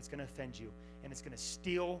something that's going to offend you, and it's going to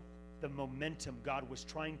steal the momentum God was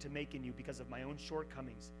trying to make in you because of my own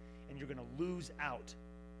shortcomings. and you're going to lose out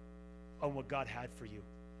on what God had for you.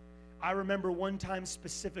 I remember one time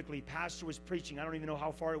specifically, pastor was preaching. I don't even know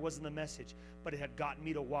how far it was in the message, but it had gotten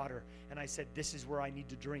me to water. And I said, this is where I need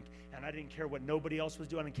to drink. And I didn't care what nobody else was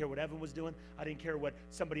doing. I didn't care what Evan was doing. I didn't care what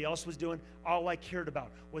somebody else was doing. All I cared about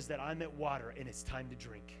was that I'm at water and it's time to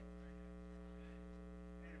drink.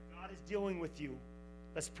 And if God is dealing with you,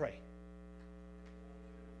 let's pray.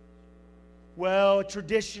 Well,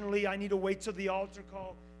 traditionally, I need to wait till the altar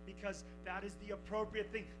call because that is the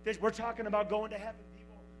appropriate thing. We're talking about going to heaven.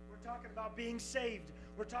 We're talking about being saved.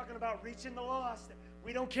 We're talking about reaching the lost.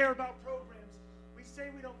 We don't care about programs. We say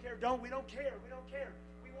we don't care. We don't care. We don't care.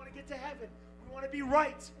 We want to get to heaven. We want to be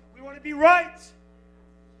right. We want to be right.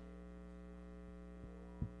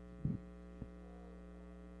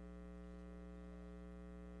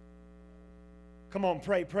 Come on,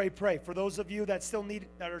 pray, pray, pray. For those of you that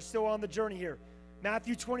are still on the journey here.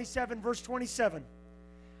 Matthew 27, verse 27.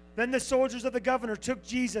 Then the soldiers of the governor took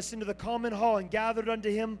Jesus into the common hall and gathered unto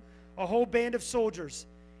him a whole band of soldiers.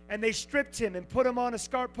 And they stripped him and put him a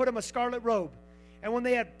scarlet robe. And when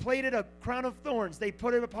they had plaited a crown of thorns, they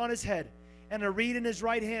put it upon his head and a reed in his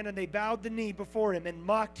right hand. And they bowed the knee before him and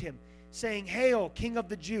mocked him, saying, Hail, King of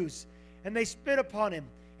the Jews. And they spit upon him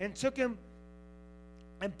and took him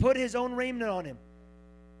and put his own raiment on him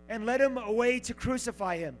and led him away to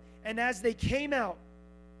crucify him. And as they came out,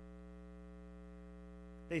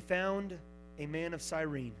 they found a man of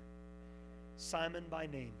Cyrene, Simon by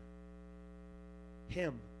name.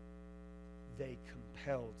 Him they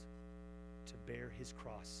compelled to bear his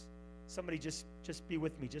cross. Somebody just be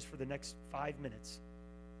with me just for the next 5 minutes.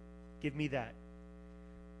 Give me that.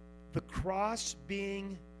 The cross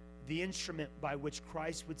being the instrument by which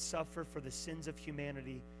Christ would suffer for the sins of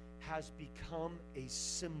humanity has become a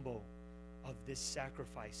symbol of this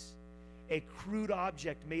sacrifice. A crude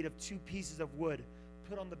object made of 2 pieces of wood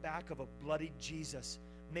put on the back of a bloodied Jesus,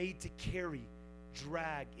 made to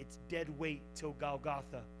drag its dead weight till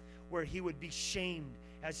Golgotha, where he would be shamed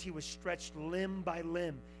as he was stretched limb by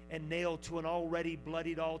limb and nailed to an already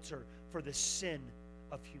bloodied altar for the sin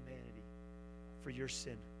of humanity, for your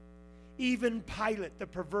sin. Even Pilate, the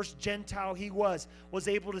perverse Gentile he was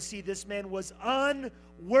able to see this man was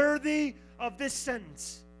unworthy of this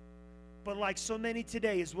sentence. But like so many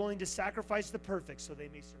today, is willing to sacrifice the perfect so they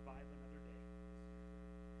may survive another day.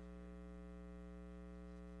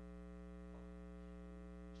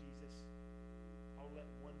 Jesus, I'll let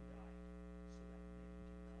one die so that many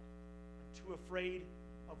can not. I'm too afraid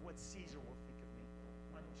of what Caesar will think of me.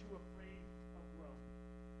 I'm too afraid of Rome.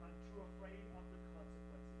 I'm too afraid of the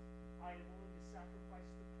consequences. I am willing to sacrifice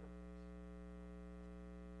the perfect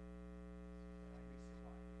that I may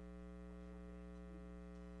survive.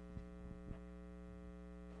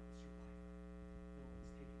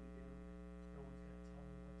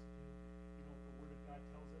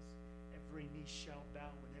 Every knee shall bow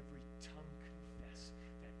and every tongue confess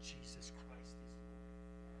that Jesus Christ is Lord.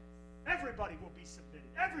 Everybody will be submitted.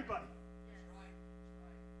 Everybody. That's right.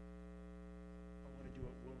 I want to do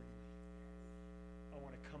it willingly. I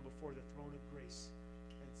want to come before the throne of grace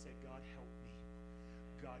and say, God, help me.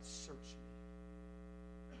 God, search me.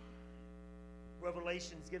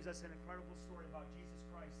 Revelations gives us an incredible story about Jesus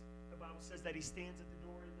Christ. The Bible says that he stands at the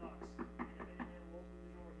door and knocks. And if any man will open the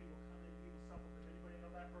door, he will come in and he will sup with him. Anybody know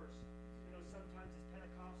that verse? You know, sometimes as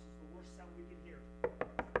Pentecostals, the worst sound we can hear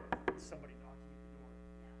is somebody knocking at the door.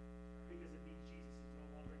 Because it means Jesus is no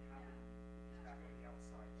longer inhabiting. He's back on the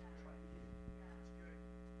outside trying to get in. That's good.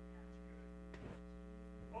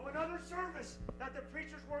 Oh, another service that the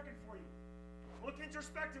preacher's working for you. Look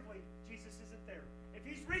introspectively. Jesus isn't there. If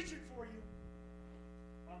he's reaching for you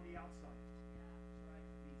on the outside,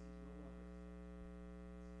 it means he's no longer.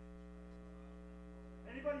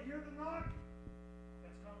 Anybody hear the knock?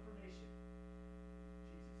 That's confirmation.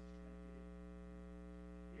 Jesus is trying to get in.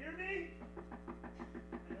 You hear me?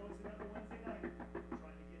 I know it's another Wednesday night. I'm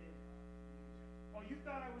trying to get in. Oh, you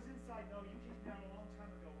thought I was inside. No, you came down a long time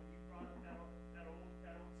ago when you brought up that old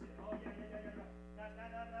sin. Oh, yeah.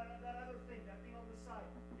 That other thing, that thing on the side.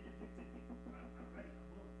 I'm ready. I'm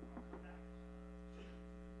willing. I'll come back.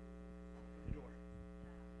 Open the door.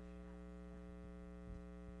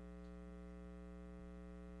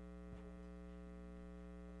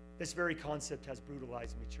 This very concept has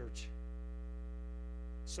brutalized me, church.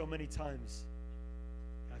 So many times,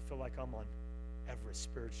 I feel like I'm on Everest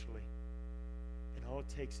spiritually. And all it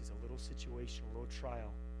takes is a little situation, a little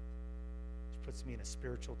trial, which puts me in a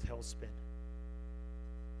spiritual tailspin.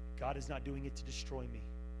 God is not doing it to destroy me.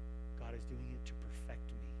 God is doing it to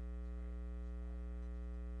perfect me.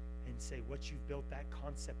 And say, what you've built that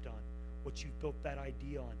concept on, what you've built that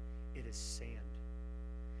idea on, it is sand.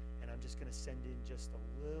 And I'm just going to send in just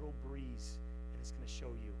a little breeze, and it's going to show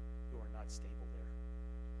you are not stable there.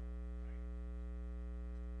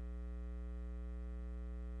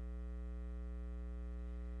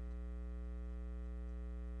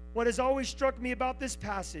 What has always struck me about this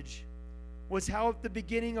passage was how at the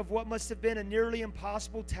beginning of what must have been a nearly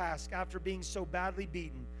impossible task, after being so badly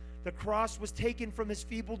beaten, the cross was taken from his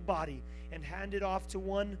feebled body and handed off to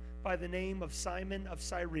one by the name of Simon of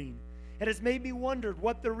Cyrene. It has made me wonder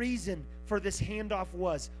what the reason for this handoff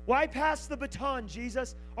was. Why pass the baton,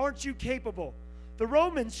 Jesus? Aren't you capable? The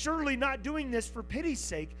Romans, surely not doing this for pity's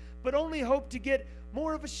sake, but only hoped to get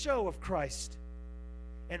more of a show of Christ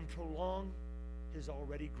and prolong his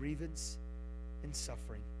already grievance and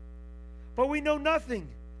suffering. But we know nothing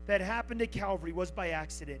that happened at Calvary was by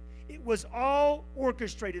accident. It was all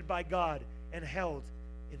orchestrated by God and held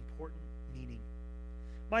important meaning.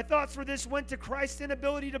 My thoughts for this went to Christ's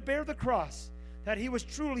inability to bear the cross, that he was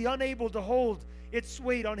truly unable to hold its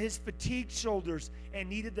weight on his fatigued shoulders and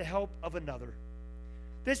needed the help of another.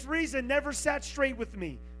 This reason never sat straight with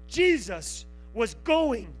me. Jesus was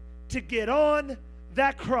going to get on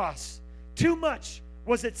that cross. Too much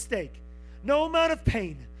was at stake. No amount of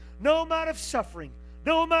pain, no amount of suffering,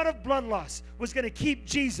 no amount of blood loss was going to keep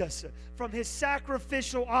Jesus from his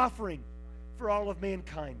sacrificial offering for all of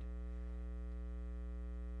mankind.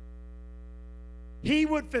 He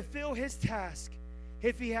would fulfill his task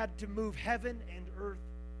if he had to move heaven and earth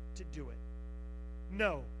to do it.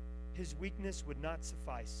 No, his weakness would not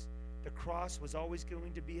suffice. The cross was always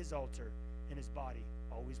going to be his altar, and his body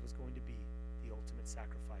always was going to be the ultimate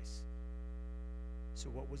sacrifice. So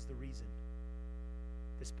what was the reason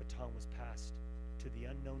this baton was passed to the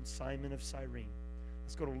unknown Simon of Cyrene?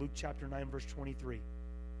 Let's go to Luke chapter 9, verse 23.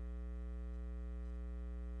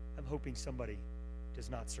 I'm hoping somebody does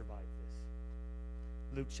not survive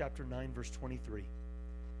this. Luke chapter 9, verse 23.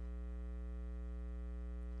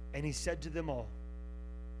 And he said to them all,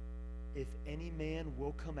 if any man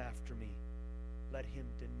will come after me, let him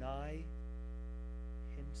deny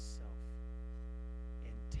himself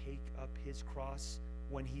and take up his cross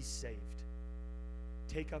when he's saved.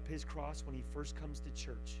 Take up his cross when he first comes to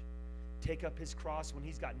church. Take up his cross when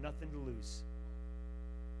he's got nothing to lose.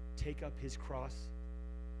 Take up his cross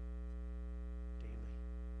daily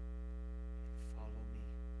and follow me.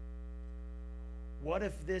 What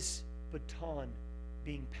if this baton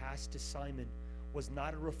being passed to Simon was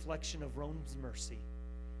not a reflection of Rome's mercy,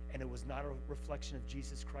 and it was not a reflection of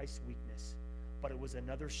Jesus Christ's weakness, but it was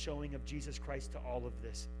another showing of Jesus Christ to all of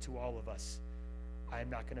this, to all of us? I am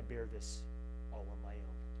not going to bear this all on my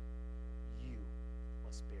own. You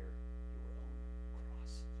must bear your own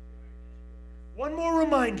cross. One more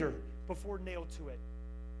reminder before nailed to it.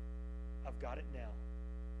 I've got it now,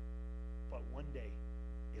 but one day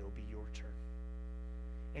it'll be your turn.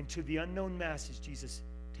 And to the unknown masses, Jesus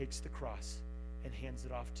takes the cross and hands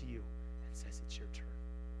it off to you and says, it's your turn.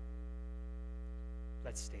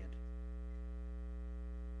 Let's stand.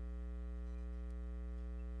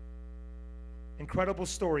 Incredible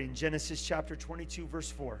story in Genesis chapter 22, verse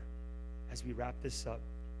 4, as we wrap this up.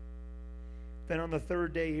 Then on the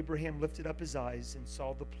third day, Abraham lifted up his eyes and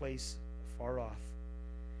saw the place afar off.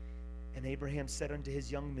 And Abraham said unto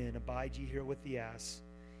his young men, abide ye here with the ass,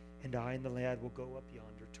 and I and the lad will go up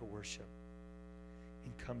yonder to worship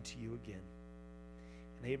and come to you again.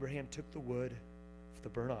 And Abraham took the wood for the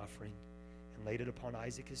burnt offering and laid it upon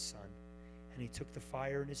Isaac his son. And he took the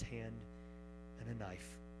fire in his hand and a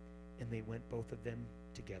knife, and they went both of them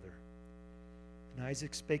together. And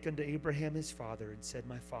Isaac spake unto Abraham his father, and said,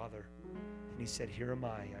 my father. And he said, here am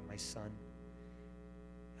I, my son.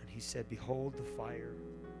 And he said, behold the fire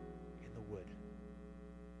and the wood.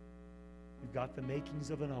 We've got the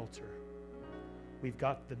makings of an altar. We've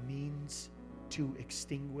got the means to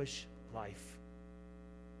extinguish life.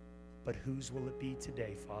 But whose will it be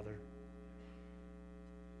today, Father?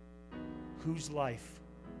 Whose life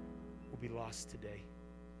will be lost today?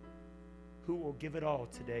 Who will give it all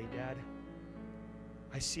today, Dad?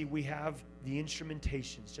 I see we have the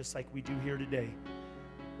instrumentations, just like we do here today.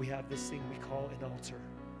 We have this thing we call an altar.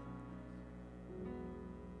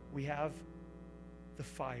 We have the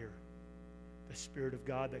fire, the Spirit of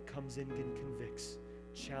God that comes in and convicts,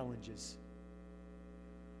 challenges.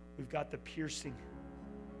 We've got the piercing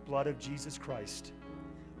blood of Jesus Christ.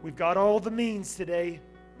 We've got all the means today.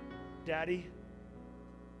 Daddy,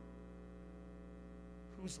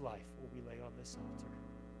 whose life will we lay on this altar?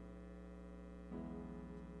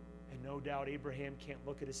 And no doubt Abraham can't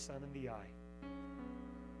look at his son in the eye.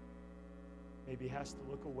 Maybe he has to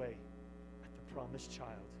look away at the promised child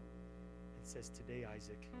and says, today,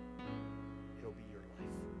 Isaac, it'll be your life.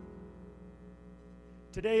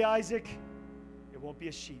 Today, Isaac, it won't be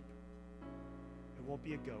a sheep. It won't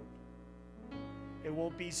be a goat. It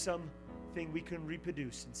won't be something we can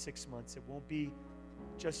reproduce in 6 months. It won't be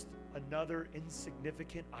just another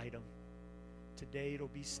insignificant item. Today, it'll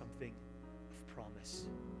be something of promise.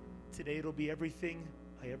 Today, it'll be everything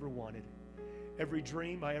I ever wanted, every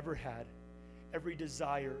dream I ever had, every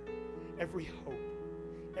desire, every hope,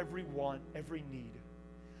 every want, every need.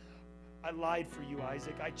 I lied for you,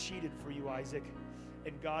 Isaac. I cheated for you, Isaac.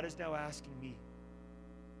 And God is now asking me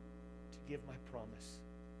to give my promise.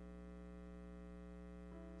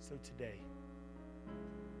 So today,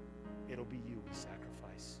 it'll be you we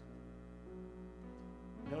sacrifice.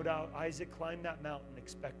 No doubt Isaac climbed that mountain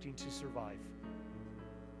expecting to survive.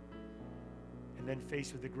 And then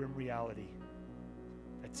faced with the grim reality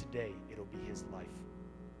that today it'll be his life.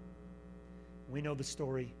 We know the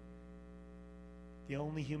story. The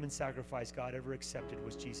only human sacrifice God ever accepted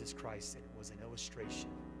was Jesus Christ, and it was an illustration.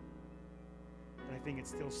 And I think it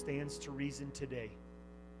still stands to reason today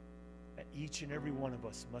that each and every one of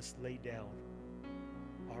us must lay down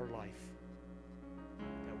our life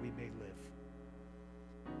that we may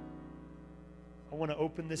live. I want to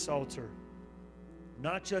open this altar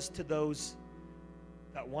not just to those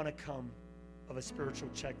that want to come of a spiritual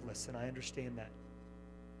checklist, and I understand that,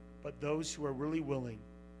 but those who are really willing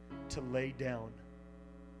to lay down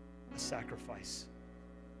a sacrifice.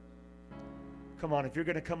 Come on, if you're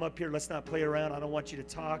going to come up here, let's not play around. I don't want you to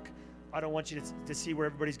talk. I don't want you to see where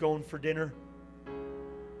everybody's going for dinner.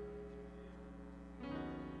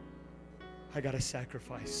 I got to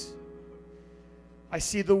sacrifice. I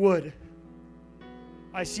see the wood.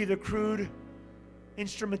 I see the crude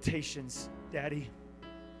instrumentations. Daddy,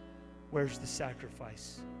 where's the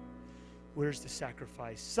sacrifice? Where's the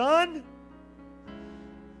sacrifice? Son,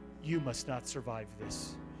 you must not survive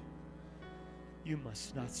this. You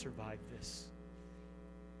must not survive this.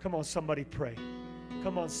 Come on, somebody pray.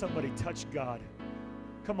 Come on, somebody touch God.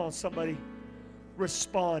 Come on, somebody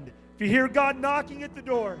respond. If you hear God knocking at the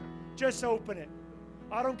door, just open it.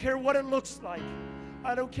 I don't care what it looks like.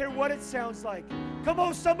 I don't care what it sounds like. Come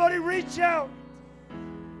on, somebody reach out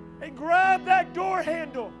and grab that door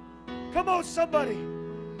handle. Come on, somebody.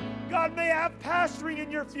 God may have pastoring in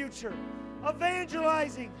your future,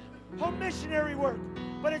 evangelizing, home missionary work,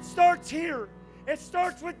 but it starts here. It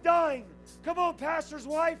starts with dying. Come on, pastor's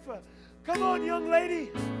wife. Come on, young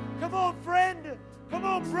lady. Come on, friend. Come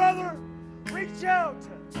on, brother. Reach out.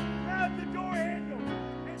 Grab the door handle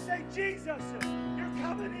and say, Jesus, you're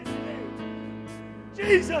coming in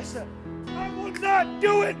today. Jesus, I will not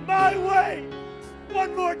do it my way.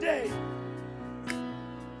 One more day.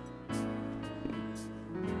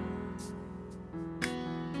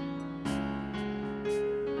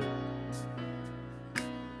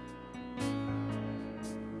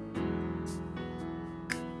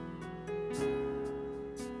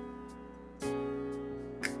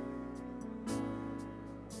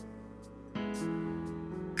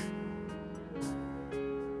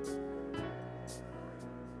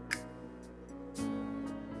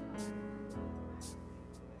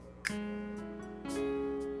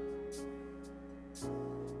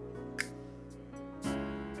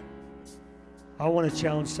 I want to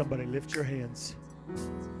challenge somebody. Lift your hands.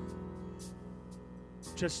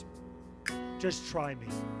 Just try me.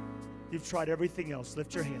 You've tried everything else.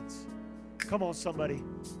 Lift your hands. Come on, somebody.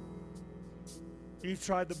 You've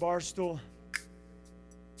tried the bar stool.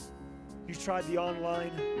 You've tried the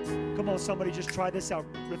online. Come on, somebody, just try this out.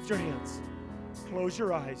 Lift your hands. Close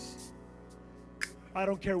your eyes. I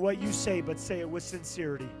don't care what you say, but say it with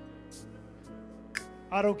sincerity.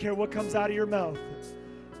 I don't care what comes out of your mouth,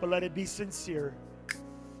 but let it be sincere.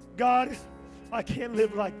 God, I can't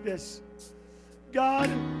live like this. God,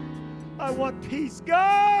 I want peace.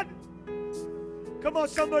 God, come on,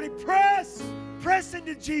 somebody, press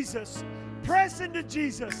into Jesus. Press into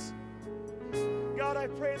Jesus. God, I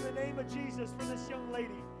pray in the name of Jesus for this young lady.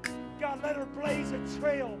 God, let her blaze a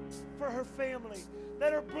trail for her family.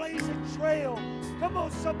 Let her blaze a trail. Come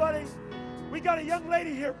on, somebody. We got a young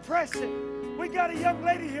lady here pressing. We got a young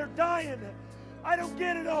lady here dying. I don't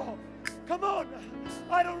get it all. Come on.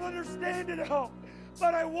 I don't understand it all.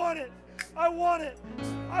 But I want it. I want it.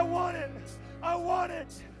 I want it. I want it.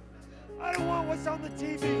 I don't want what's on the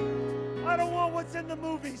TV. I don't want what's in the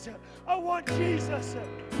movies. I want Jesus.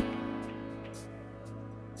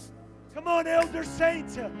 Come on, elder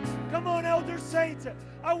saints. Come on, elder saints.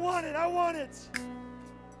 I want it. I want it.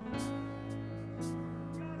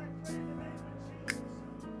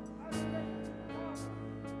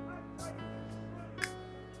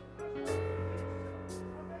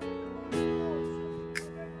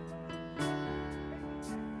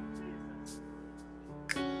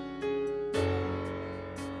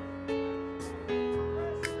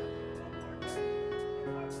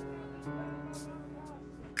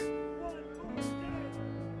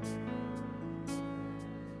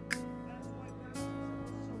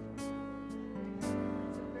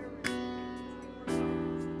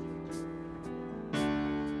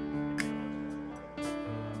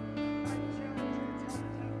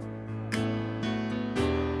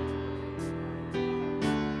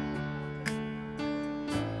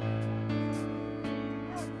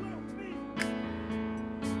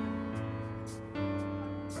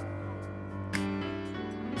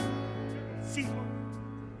 See,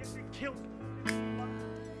 if it kills,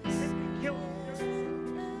 if it kills,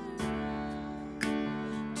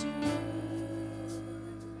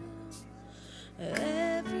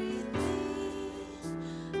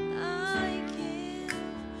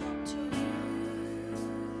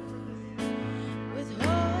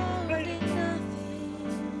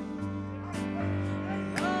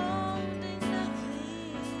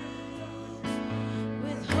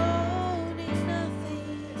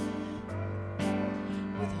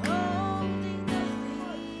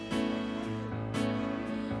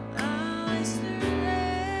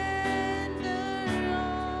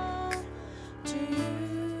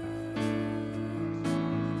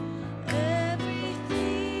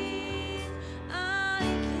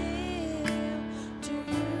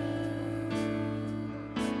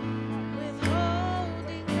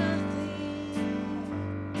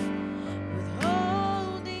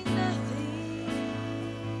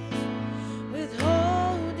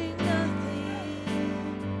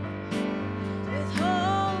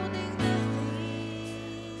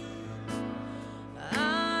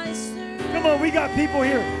 Come on, we got people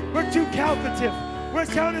here. We're too calculative. We're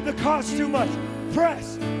counting the cost too much.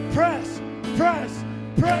 Press, press, press,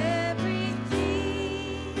 press.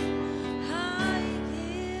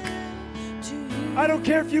 I don't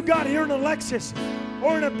care if you got here in a Lexus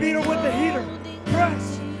or in a Beetle with the heater.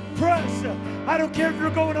 Press, press. I don't care if you're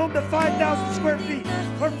going home to 5,000 square feet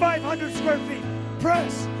or 500 square feet.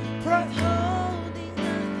 Press, press.